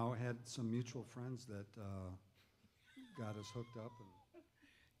somehow had some mutual friends that got us hooked up, and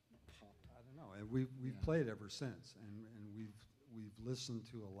I don't know. And we've played ever since, and we've listened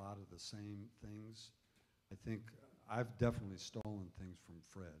to a lot of the same things. I think I've definitely stolen things from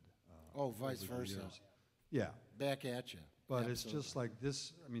Fred. Vice over the versa. years. Yeah. Back at you. But Absolutely. it's just like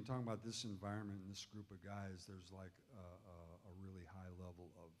this, talking about this environment and this group of guys, there's like a really high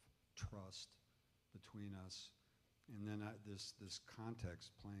level of trust between us. And then this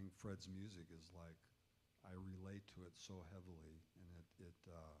context, playing Fred's music, is like, I relate to it so heavily, and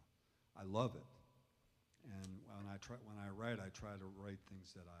I love it. And when I write, I try to write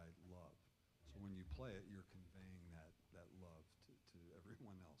things that I love. So when you play it, you're conveying that love to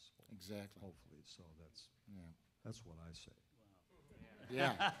everyone else. Exactly. Hopefully. So that's what I say.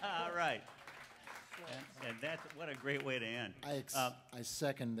 Yeah. All right. And that's what a great way to end. I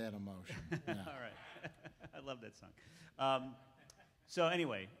second that emotion. Yeah. All right. I love that song. So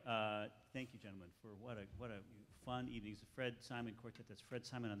anyway, thank you, gentlemen, for what a fun evening. It's the Fred Simon Quartet. That's Fred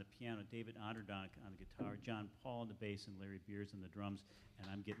Simon on the piano, David Onderdonk on the guitar, Jon Paul on the bass, and Larry Beers on the drums. And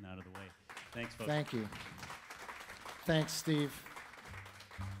I'm getting out of the way. Thanks, folks. Thank you. Thanks, Steve.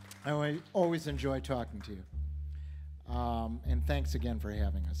 I always enjoy talking to you. And thanks again for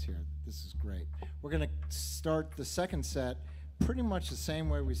having us here. This is great. We're going to start the second set pretty much the same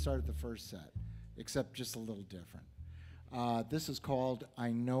way we started the first set, except just a little different. This is called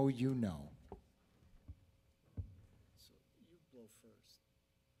I Know You Know. So you blow first,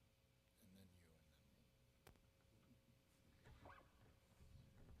 and then you, and then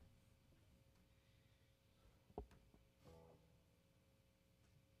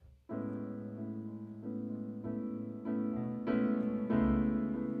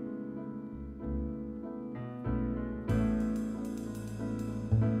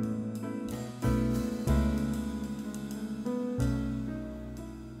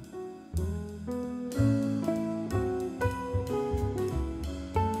me.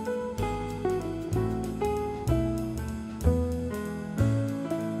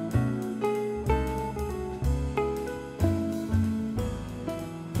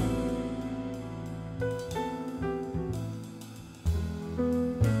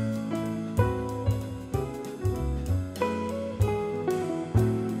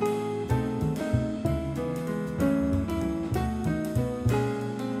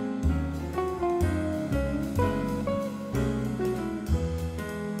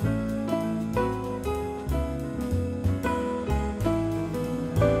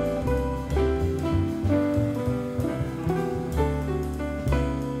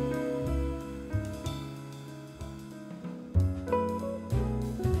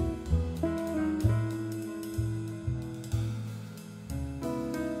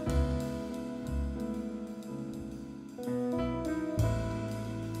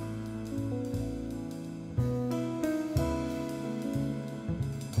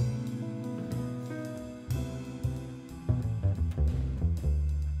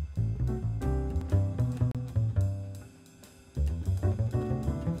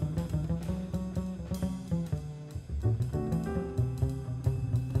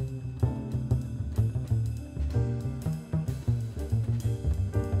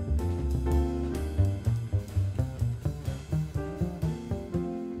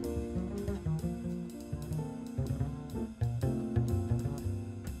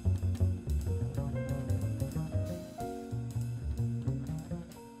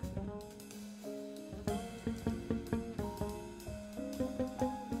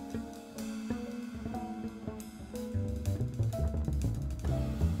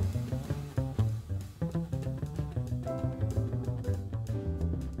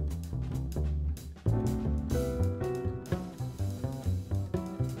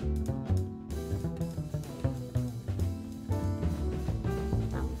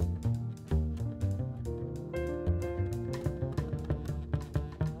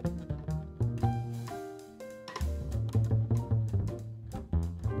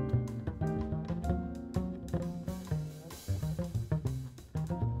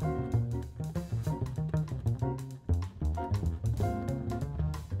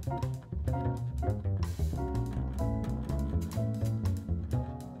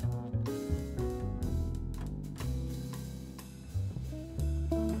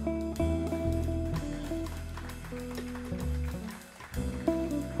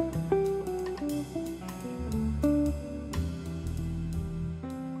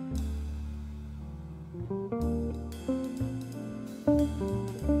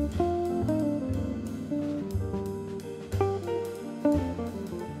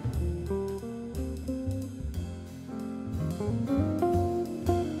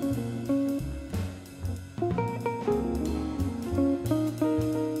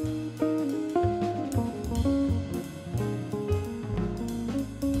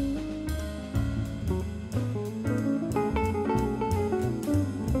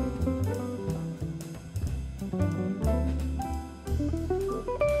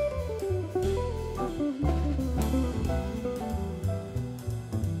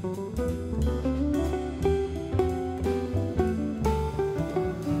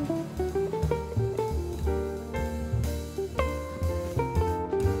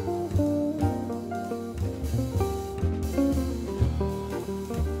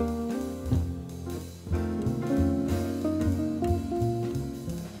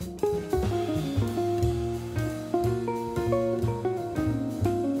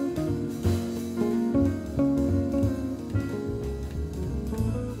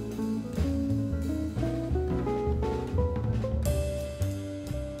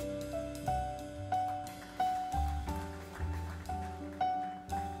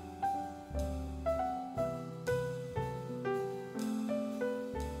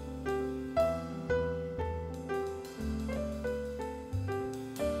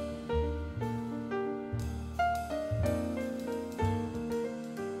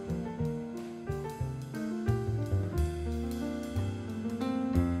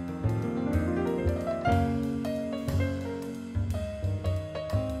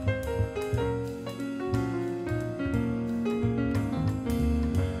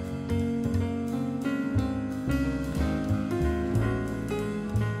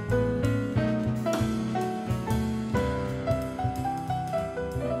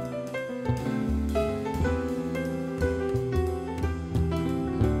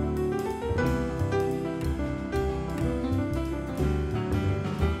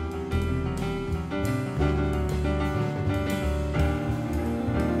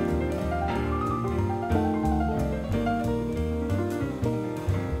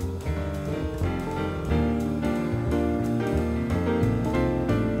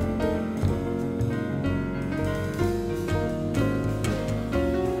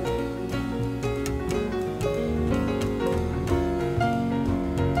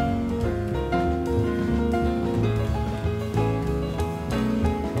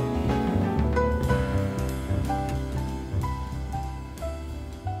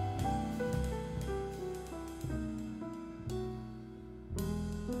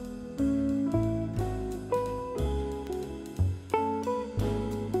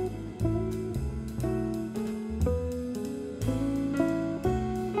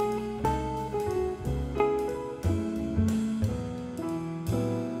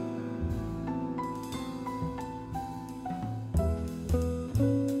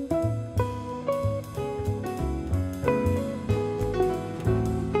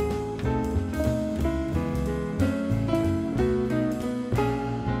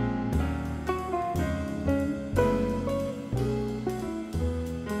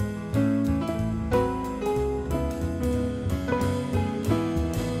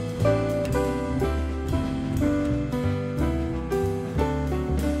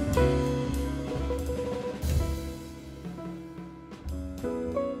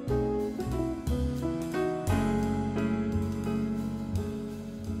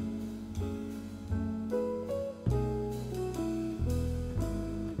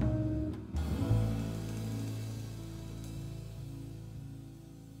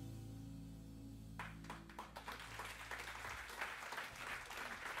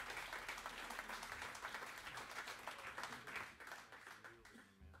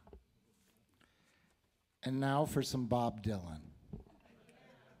 And now for some Bob Dylan.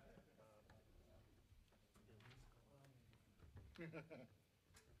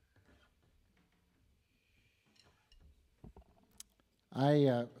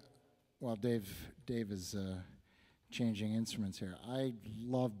 Well, Dave is changing instruments here. I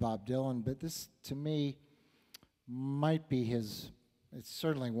love Bob Dylan, but this, to me, might be it's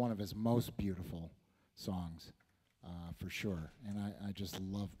certainly one of his most beautiful songs, for sure. And I just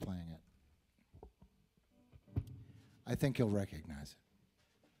love playing it. I think you'll recognize it.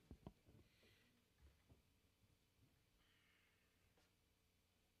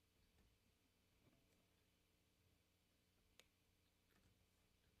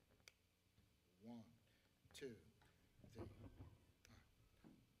 One, two, three.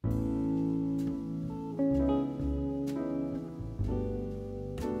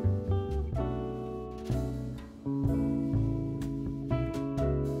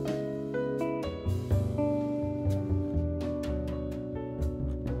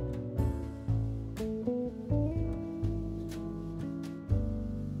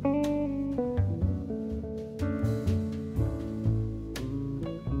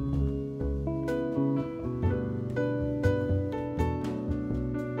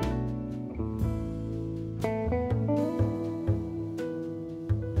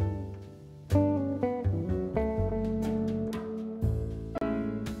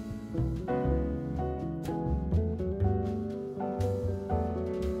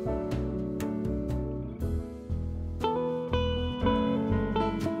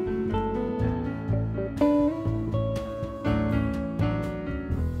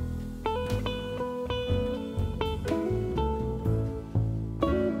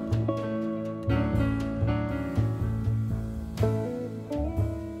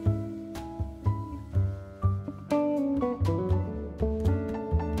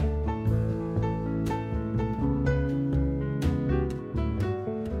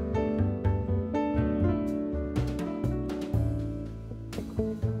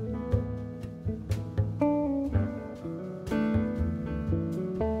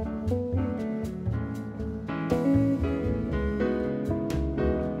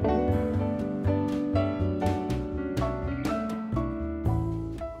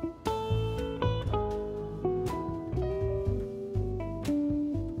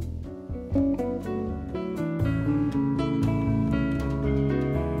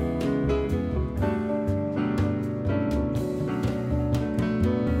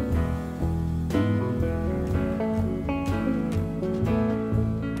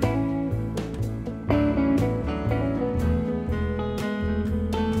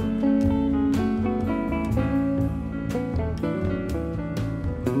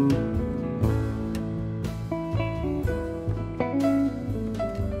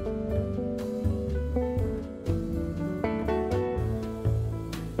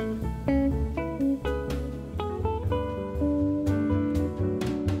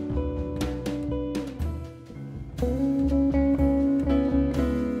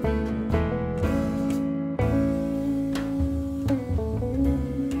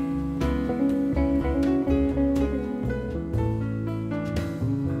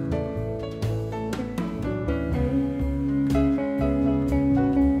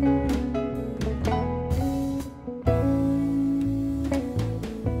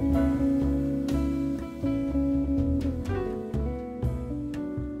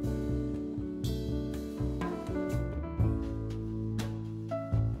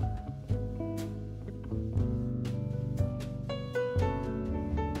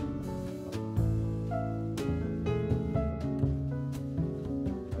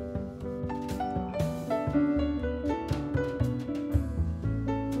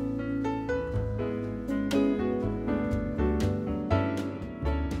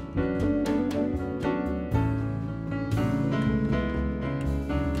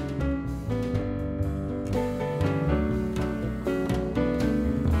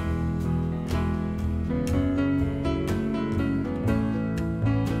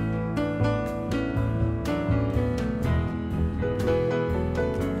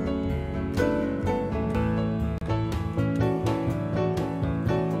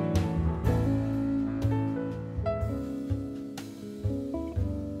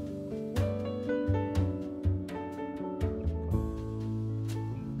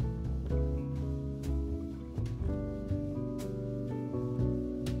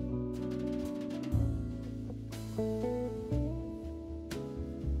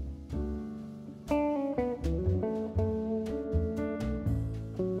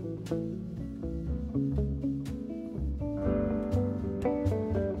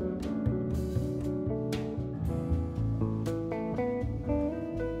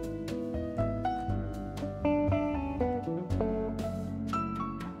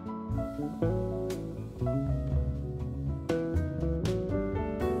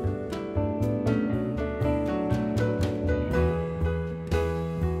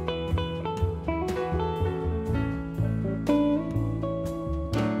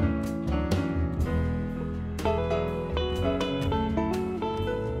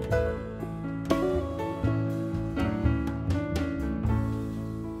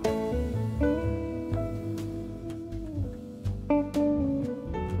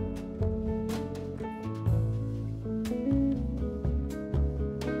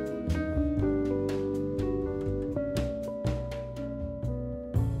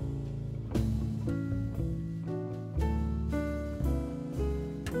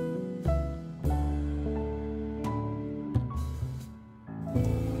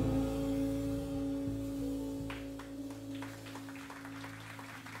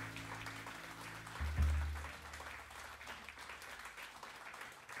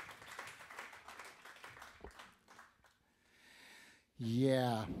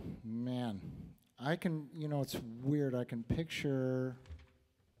 Yeah, man. I can, it's weird. I can picture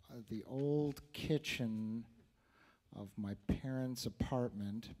the old kitchen of my parents'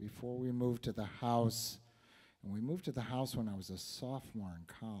 apartment before we moved to the house. And we moved to the house when I was a sophomore in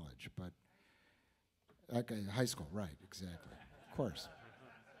college, but, okay, high school, right, exactly, of course.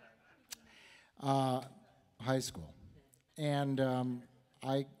 High school. And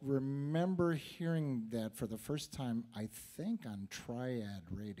I remember hearing that for the first time, I think on Triad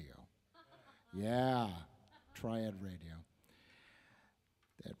Radio. Yeah, Triad Radio.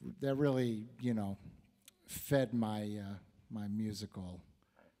 That really, fed my my musical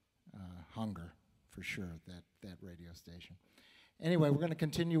hunger, for sure, that radio station. Anyway, we're going to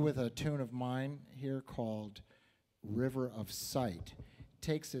continue with a tune of mine here called River of Sight. It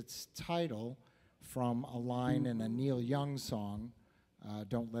takes its title from a line in a Neil Young song,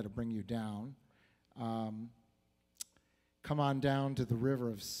 Don't Let It Bring You Down. Come on down to the river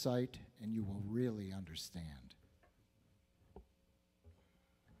of sight and you will really understand.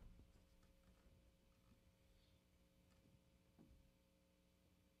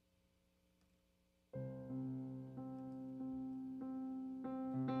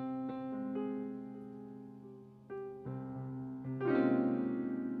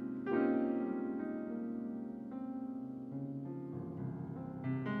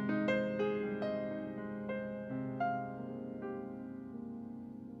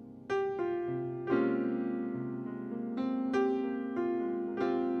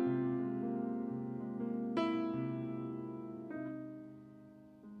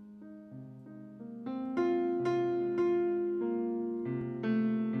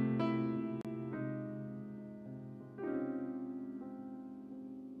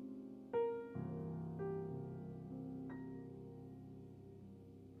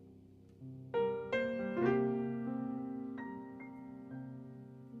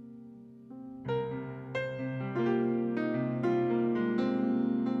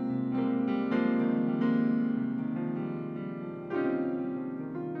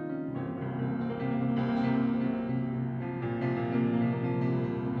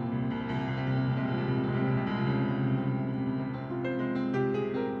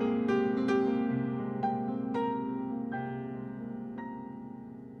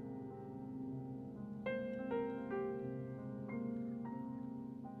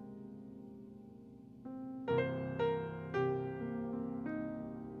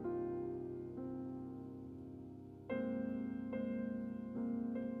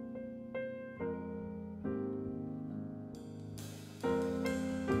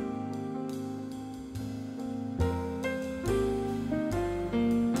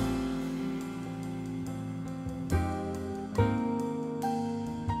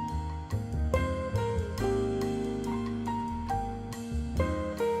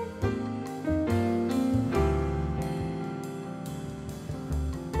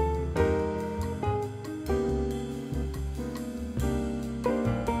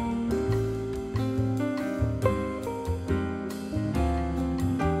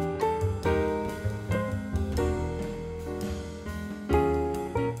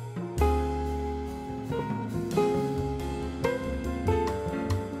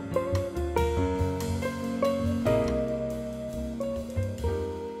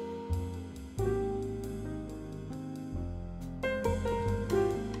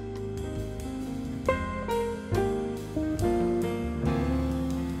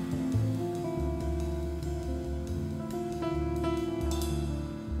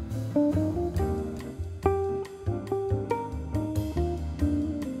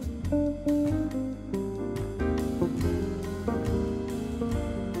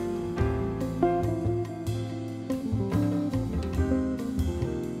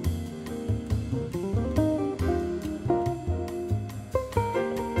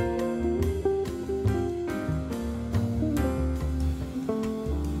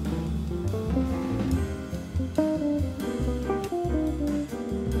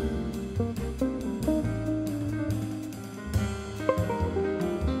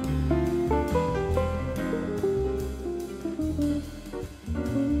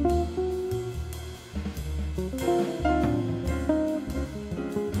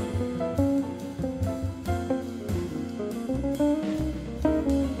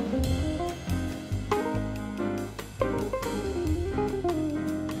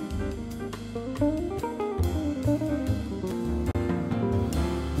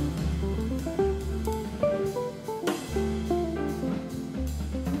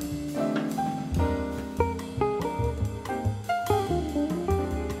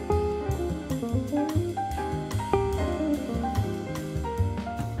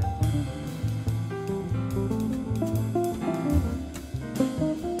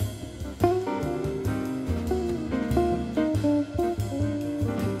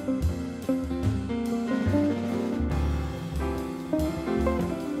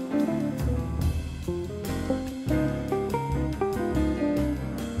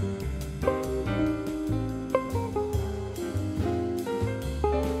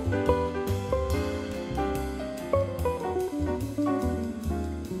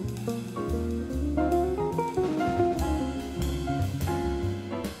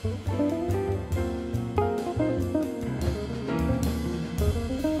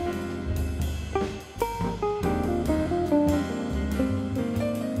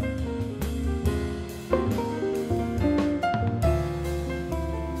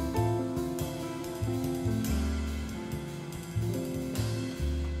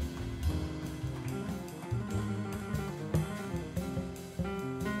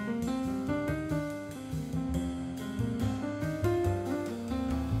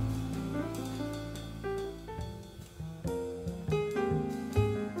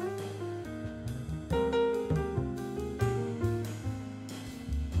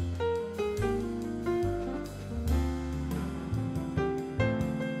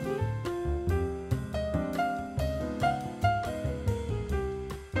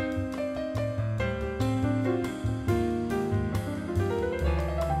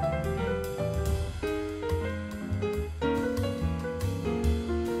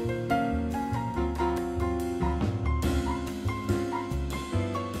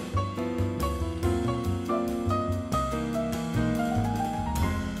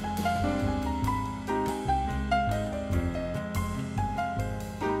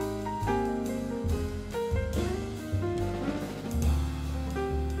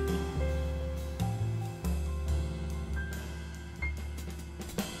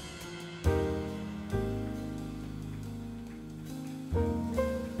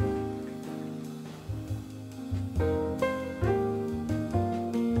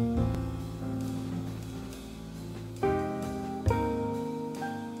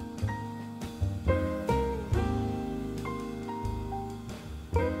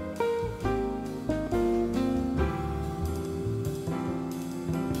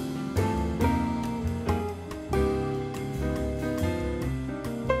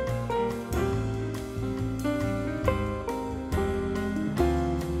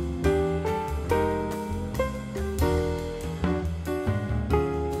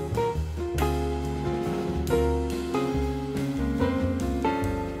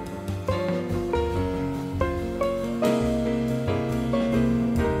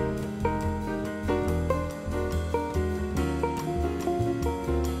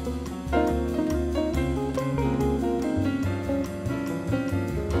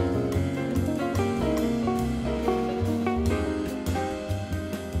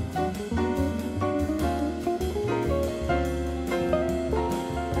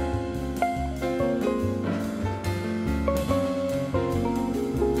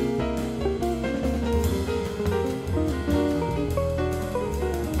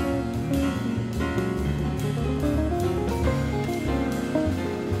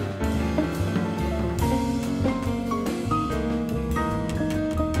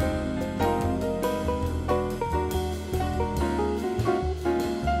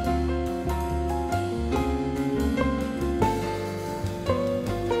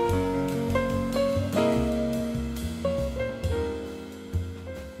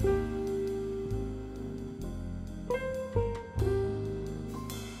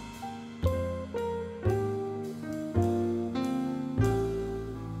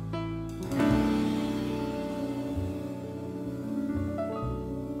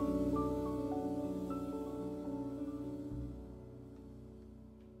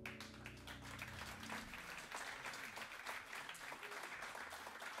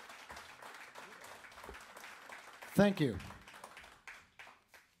 Thank you.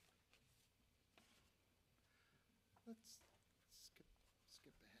 Let's skip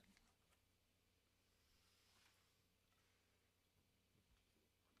ahead.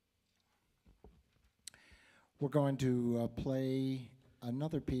 We're going to play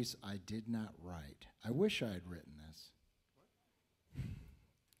another piece I did not write. I wish I had written this.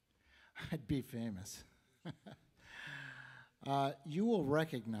 I'd be famous. You will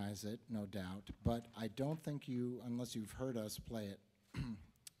recognize it, no doubt, but I don't think you, unless you've heard us play it,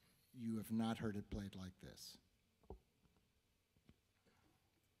 you have not heard it played like this.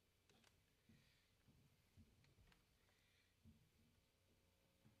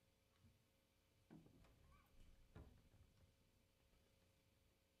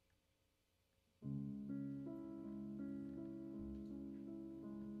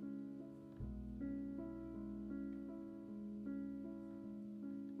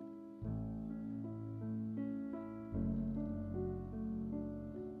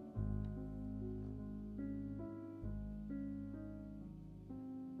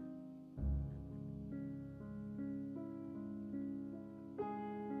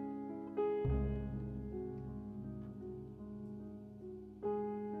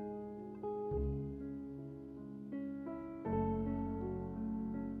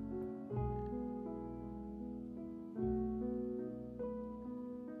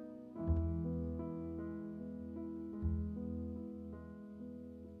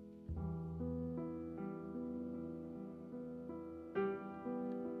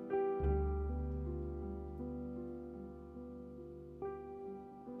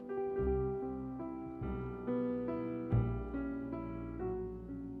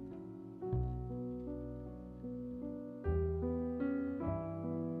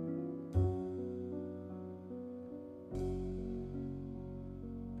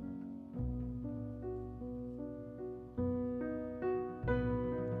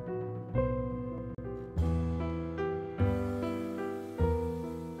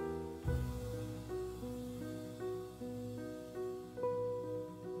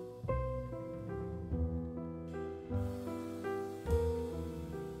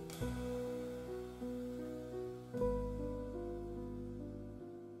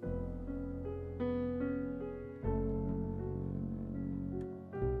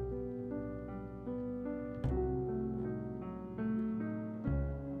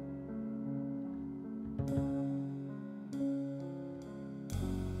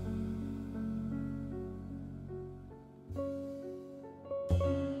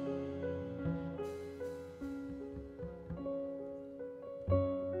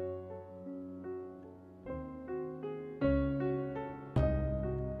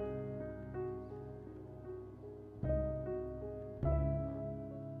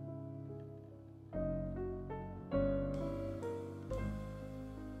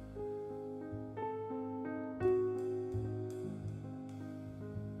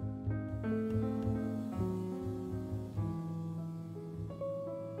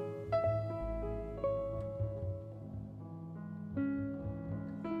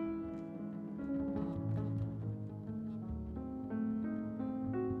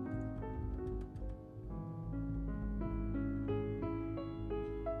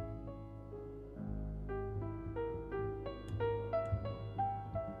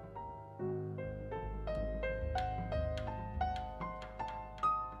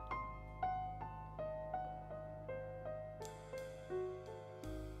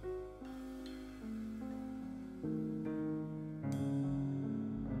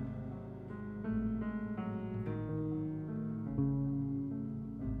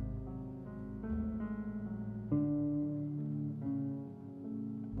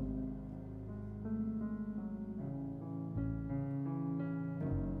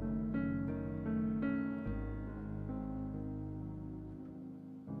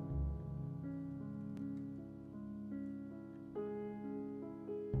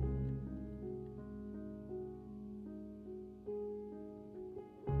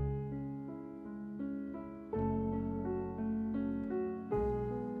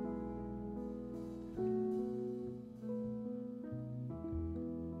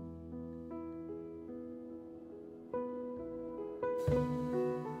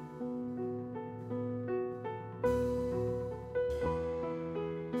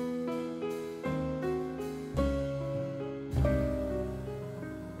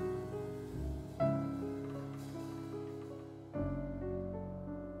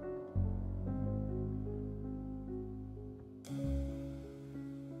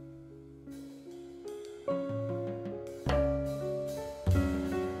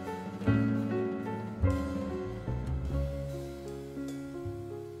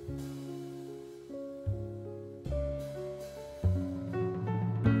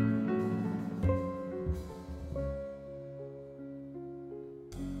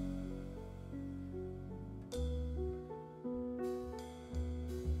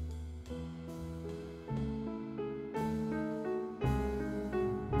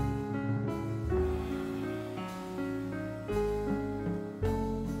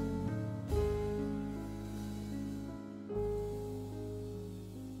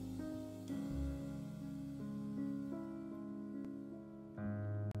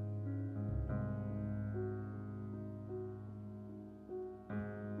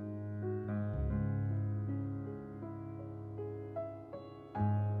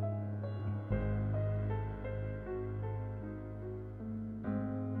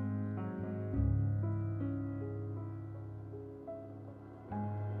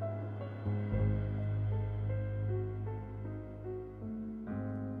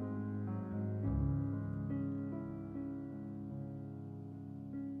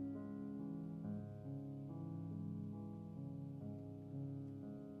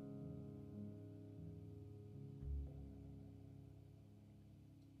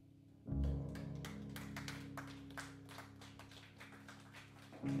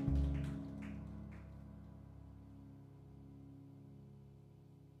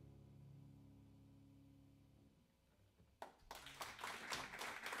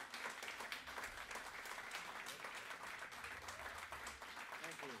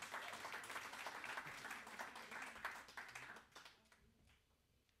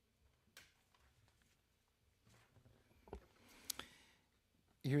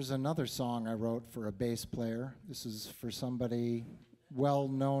 here's another song I wrote for a bass player. This is for somebody well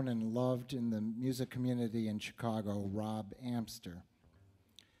known and loved in the music community in Chicago, Rob Amster.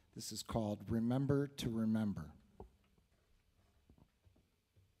 This is called Remember to Remember.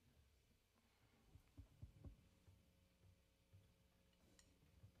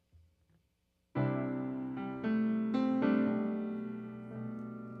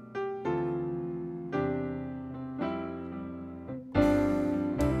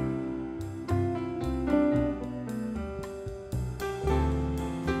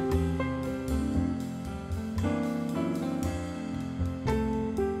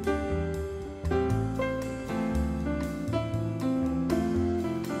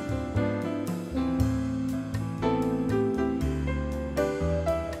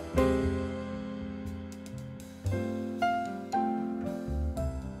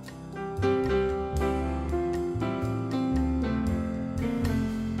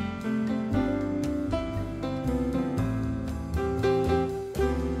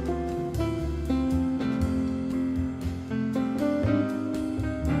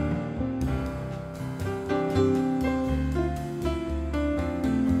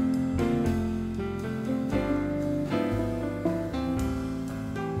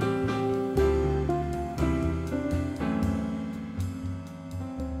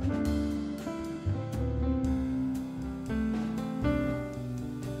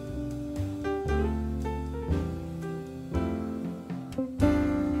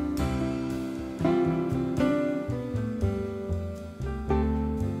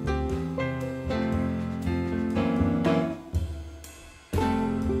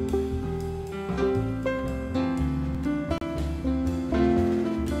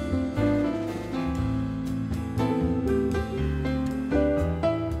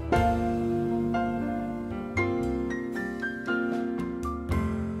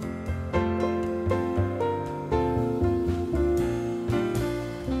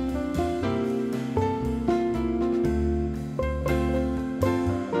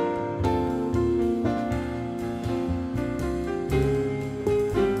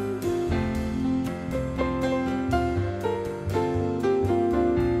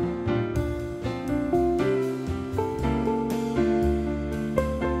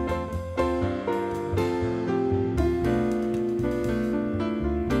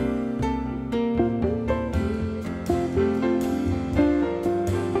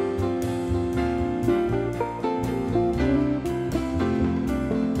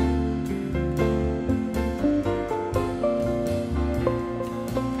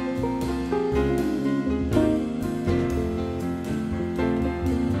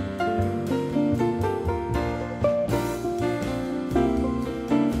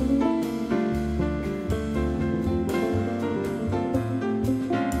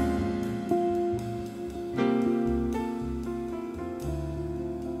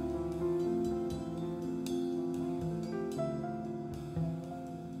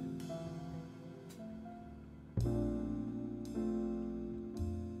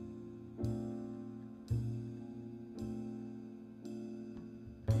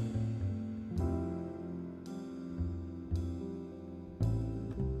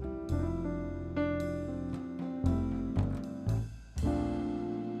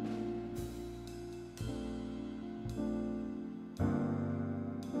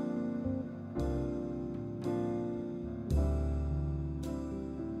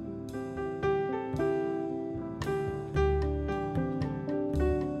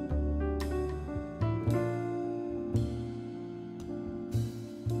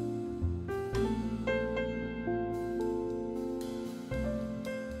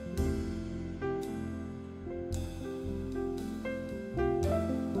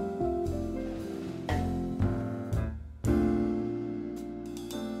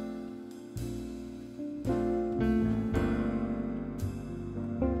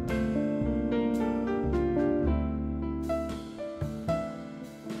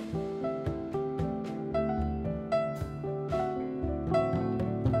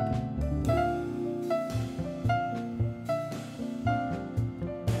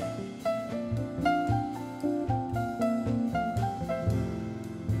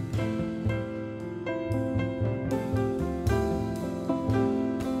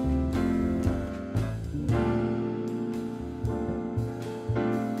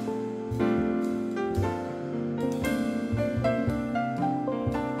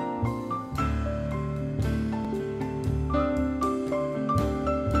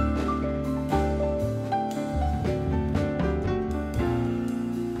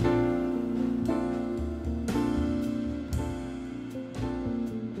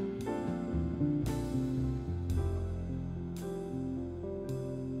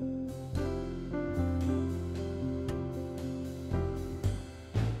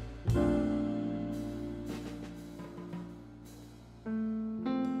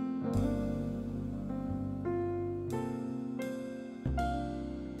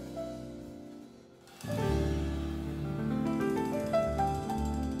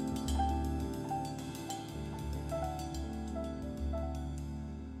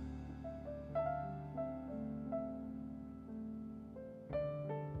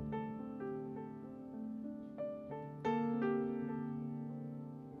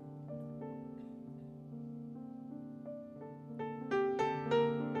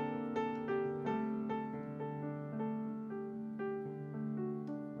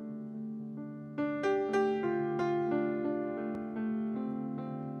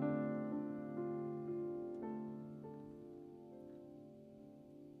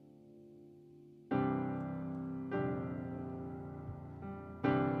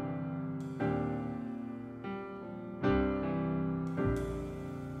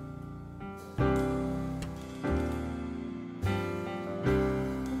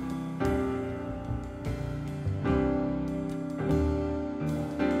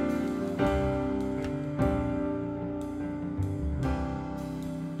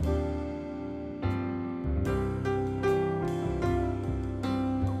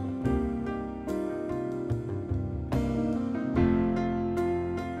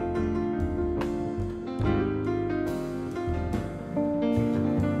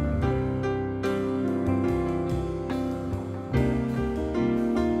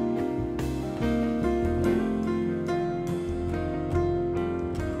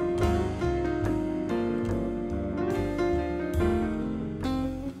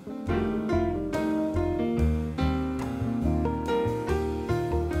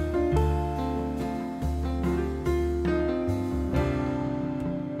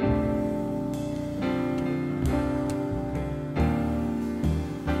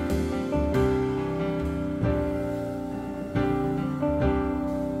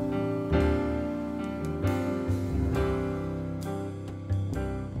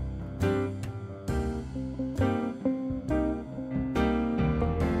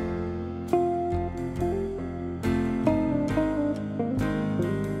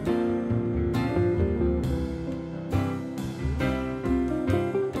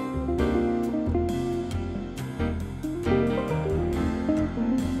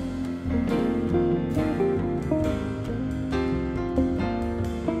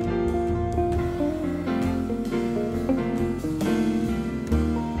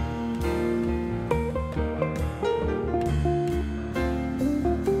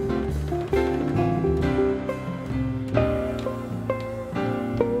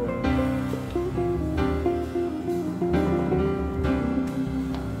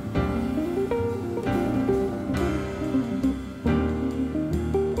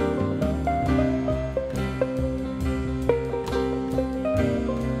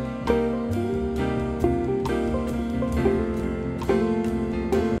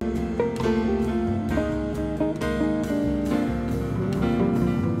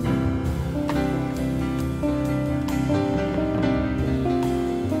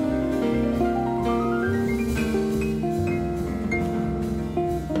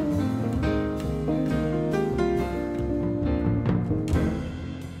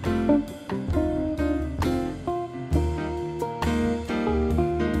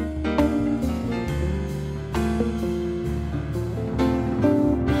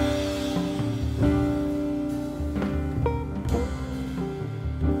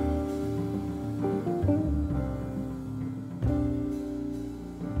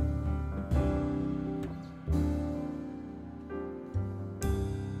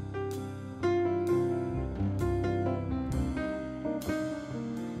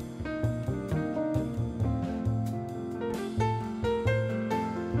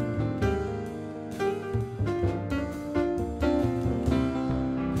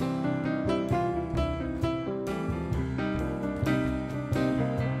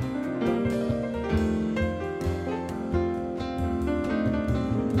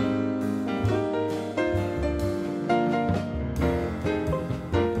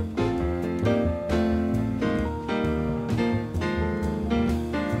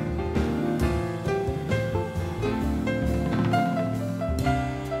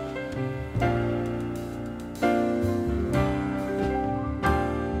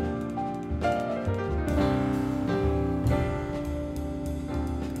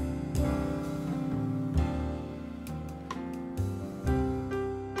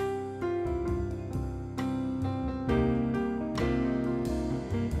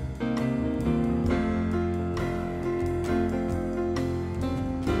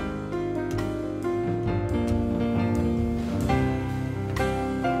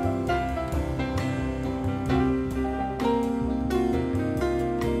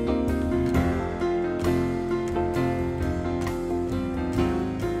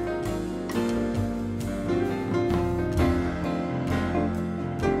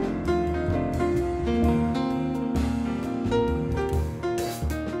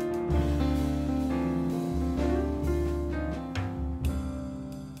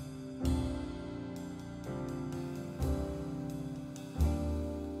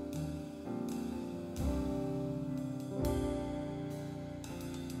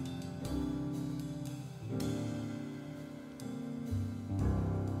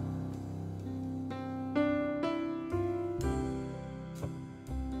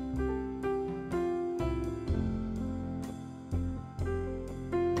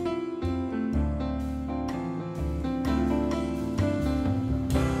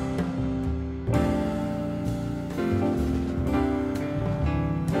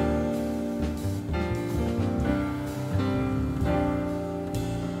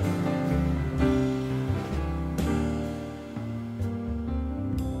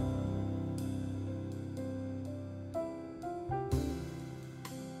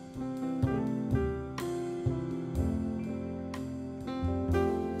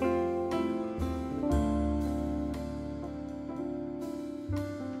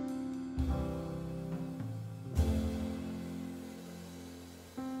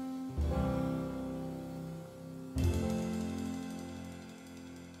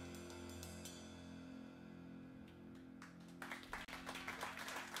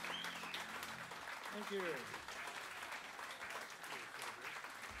 Thank you.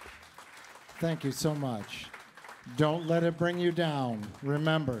 Thank you so much. Don't let it bring you down.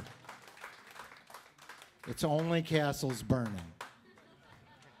 Remember, it's only castles burning.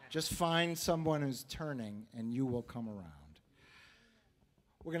 Just find someone who's turning and you will come around.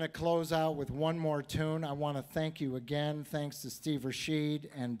 We're going to close out with one more tune. I want to thank you again. Thanks to Steve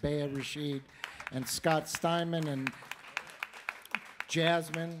Rashid and Bea Rashid and Scott Steinman and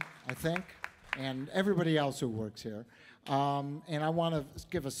Jasmine, I think, and everybody else who works here. And I want to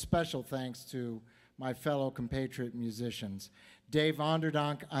give a special thanks to my fellow compatriot musicians. Dave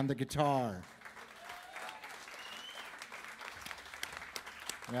Onderdonk on the guitar.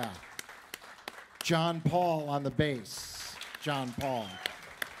 Yeah. Jon Paul on the bass. Jon Paul.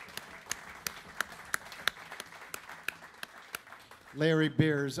 Larry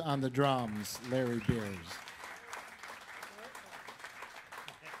Beers on the drums. Larry Beers.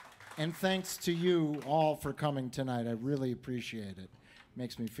 And thanks to you all for coming tonight. I really appreciate it.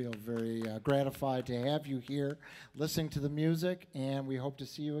 Makes me feel very gratified to have you here listening to the music, and we hope to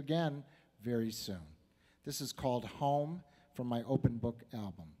see you again very soon. This is called Home from my Open Book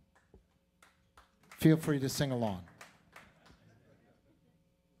album. Feel free to sing along.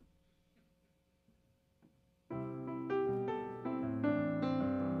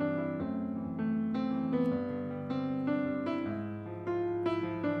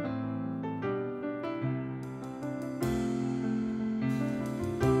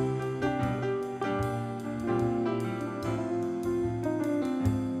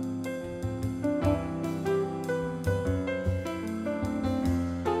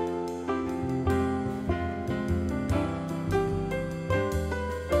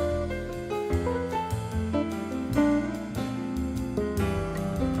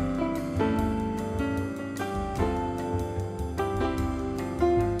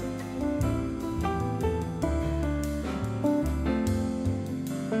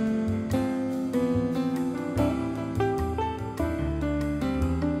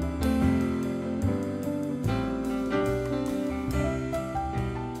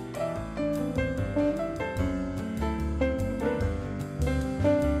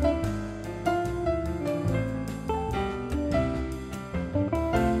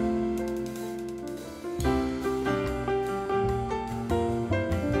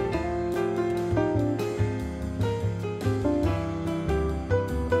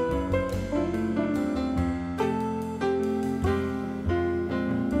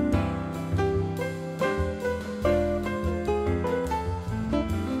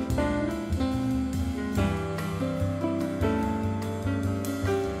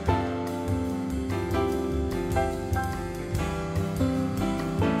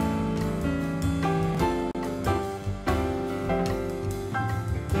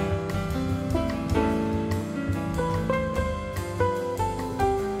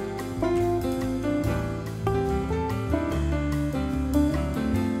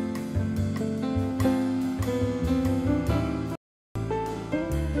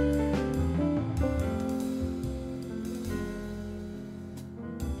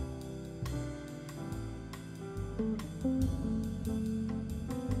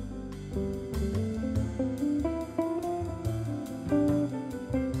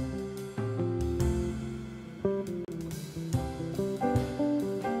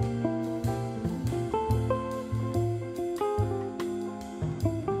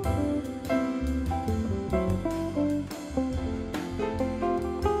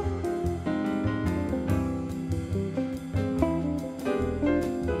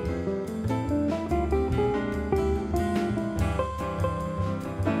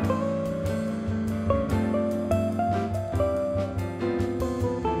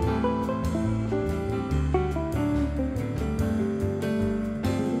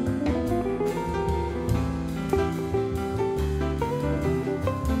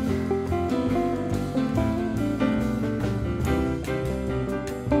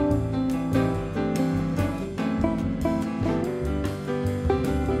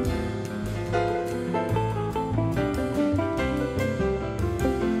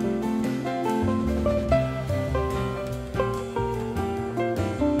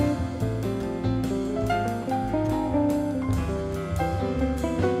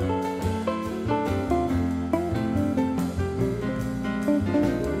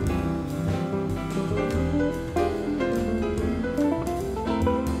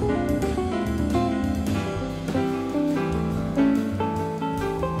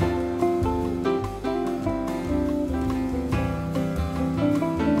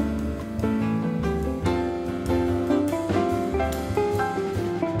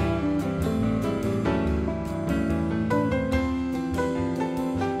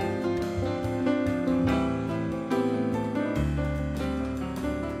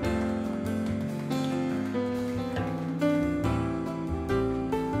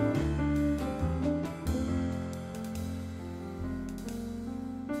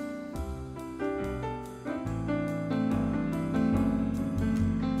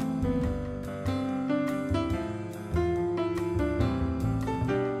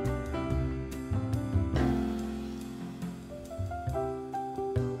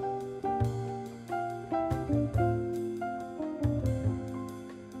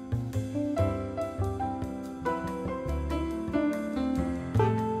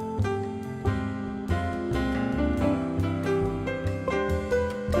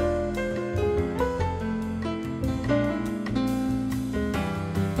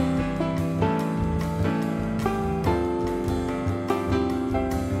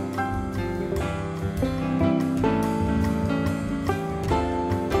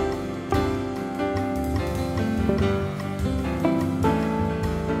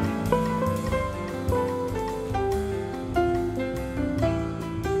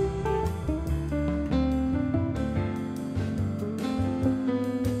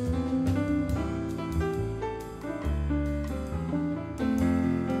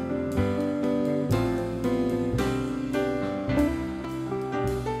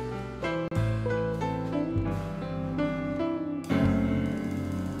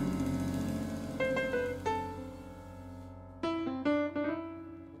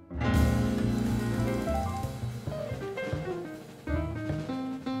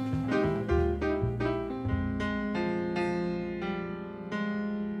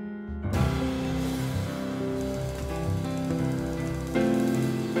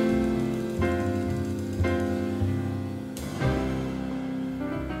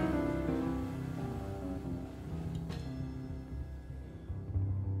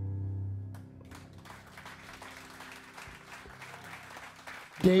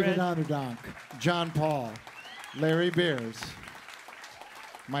 David Fred. Onderdonk, Jon Paul, Larry Beers.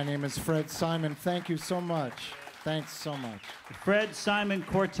 My name is Fred Simon. Thank you so much. Thanks so much. The Fred Simon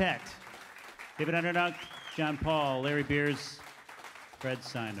Quartet. David Onderdonk, Jon Paul, Larry Beers, Fred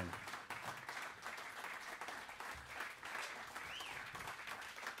Simon.